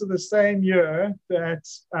it's also the same year that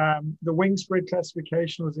the wing spread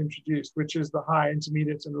classification was introduced, which is the high,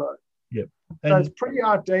 intermediate, and low. Yep. So it's pretty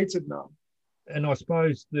outdated now. And I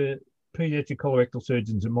suppose the pediatric colorectal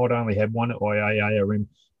surgeons that might only have one IA/ARM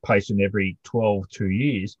patient every 2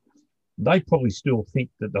 years, they probably still think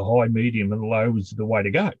that the high, medium, and low is the way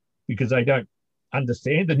to go, because they don't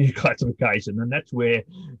understand the new classification. And that's where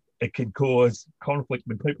it can cause conflict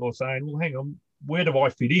when people are saying, well, hang on, where do I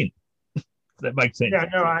fit in? That makes sense. Yeah,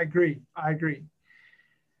 no, I agree.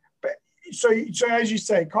 But so as you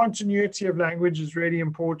say, continuity of language is really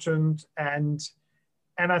important. And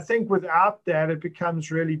I think without that, it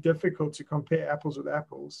becomes really difficult to compare apples with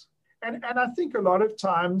apples. And I think a lot of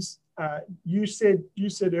times, you said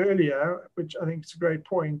earlier, which I think is a great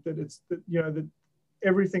point, that it's that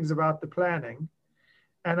everything's about the planning.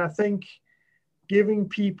 And I think giving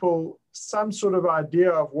people some sort of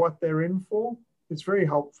idea of what they're in for is very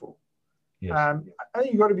helpful. Yes. I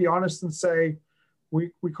think you've got to be honest and say,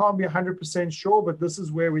 we can't be 100% sure, but this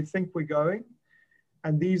is where we think we're going.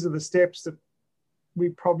 And these are the steps that we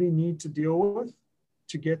probably need to deal with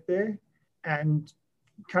to get there, and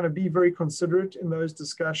kind of be very considerate in those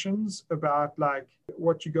discussions about like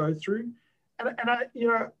what you go through. And I,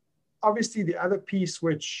 obviously the other piece,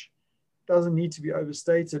 which doesn't need to be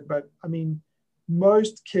overstated, but I mean,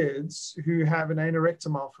 most kids who have an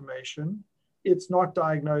anorectal malformation, it's not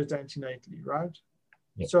diagnosed antenatally, right?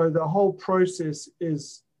 Yep. So the whole process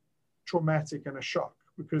is traumatic and a shock,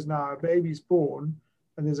 because now a baby's born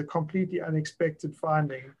and there's a completely unexpected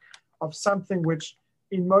finding of something which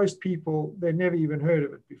in most people, they never even heard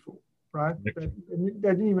of it before, right? They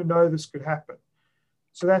didn't even know this could happen.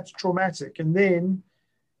 So that's traumatic. And then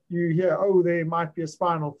you hear, oh, there might be a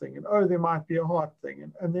spinal thing, and oh, there might be a heart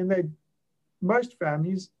thing. And then most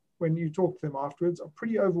families, when you talk to them afterwards, are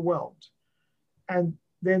pretty overwhelmed. And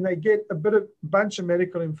then they get a bunch of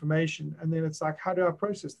medical information, and then it's like, how do I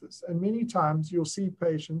process this? And many times you'll see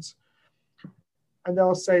patients, and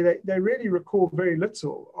they'll say that they really recall very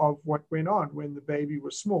little of what went on when the baby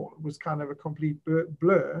was small. It was kind of a complete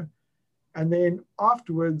blur. And then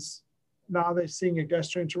afterwards, now they're seeing a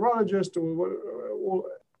gastroenterologist, or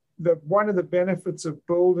one of the benefits of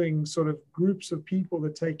building sort of groups of people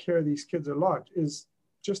that take care of these kids a lot is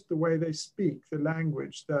just the way they speak, the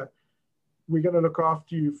language, we're going to look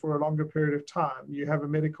after you for a longer period of time. You have a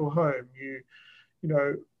medical home.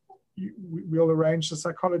 We'll arrange the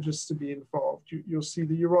psychologists to be involved. You'll see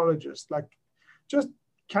the urologist, like just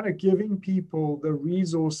kind of giving people the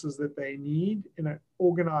resources that they need in an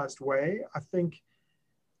organized way, I think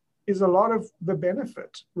is a lot of the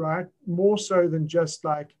benefit, right? More so than just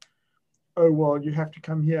like, oh, well, you have to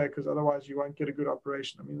come here because otherwise you won't get a good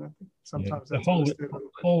operation. I mean, I think sometimes that's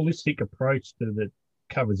the holistic approach that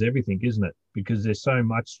covers everything, isn't it? Because there's so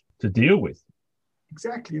much to deal with.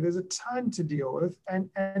 Exactly. There's a ton to deal with. And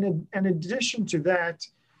in addition to that,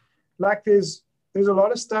 like there's a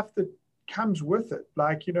lot of stuff that comes with it.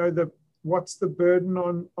 Like, what's the burden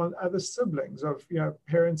on other siblings of,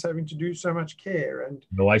 parents having to do so much care, and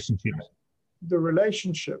the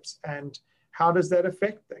relationships, and how does that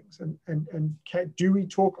affect things? And do we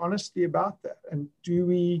talk honestly about that? And do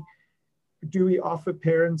we offer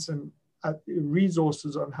parents and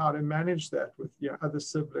resources on how to manage that with other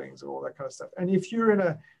siblings and all that kind of stuff? And if you're in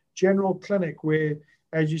a general clinic where,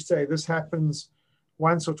 as you say, this happens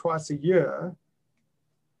once or twice a year,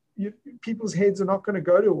 people's heads are not going to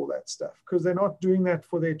go to all that stuff, because they're not doing that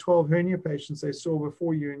for their 12 hernia patients they saw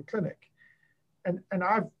before you in clinic. and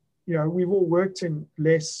I've, we've all worked in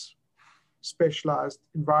less specialized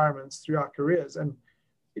environments through our careers, and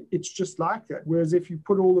it's just like that. Whereas if you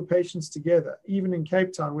put all the patients together, even in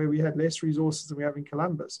Cape Town, where we had less resources than we have in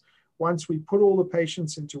Columbus, once we put all the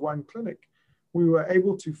patients into one clinic, we were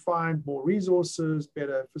able to find more resources,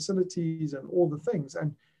 better facilities, and all the things.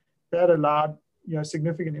 And that allowed,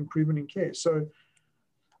 significant improvement in care. So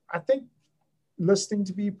I think listening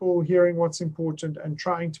to people, hearing what's important, and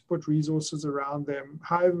trying to put resources around them,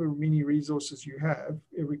 however many resources you have,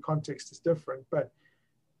 every context is different, but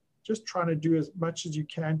just trying to do as much as you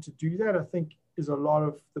can to do that, I think, is a lot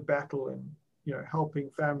of the battle in, helping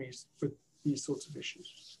families with these sorts of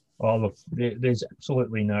issues. Oh, look, there's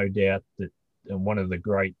absolutely no doubt that one of the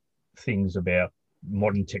great things about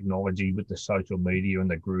modern technology with the social media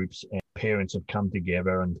and the groups, and parents have come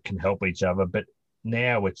together and can help each other. But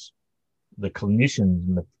now it's the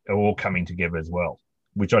clinicians are all coming together as well,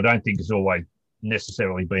 which I don't think has always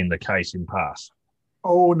necessarily been the case in past.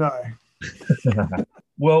 Oh, no.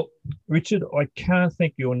 Well, Richard, I can't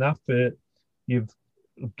thank you enough for you've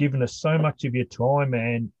given us so much of your time,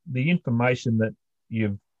 and the information that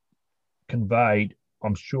you've conveyed,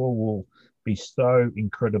 I'm sure will be so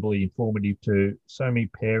incredibly informative to so many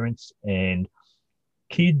parents and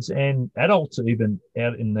kids and adults even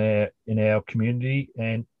out in our community.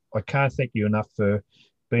 And I can't thank you enough for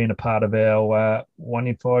being a part of our 1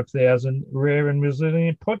 in 5,000 Rare and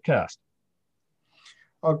Resilient podcast.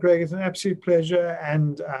 Oh, Greg, it's an absolute pleasure.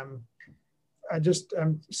 And I just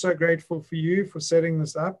am so grateful for you for setting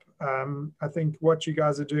this up. I think what you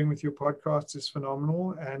guys are doing with your podcast is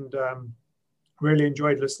phenomenal, and really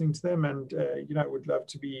enjoyed listening to them, and would love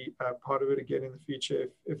to be part of it again in the future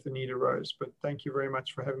if the need arose. But thank you very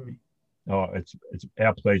much for having me. Oh, it's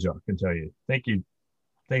our pleasure, I can tell you. Thank you.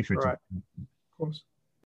 Thanks, Richard. All right. Of course.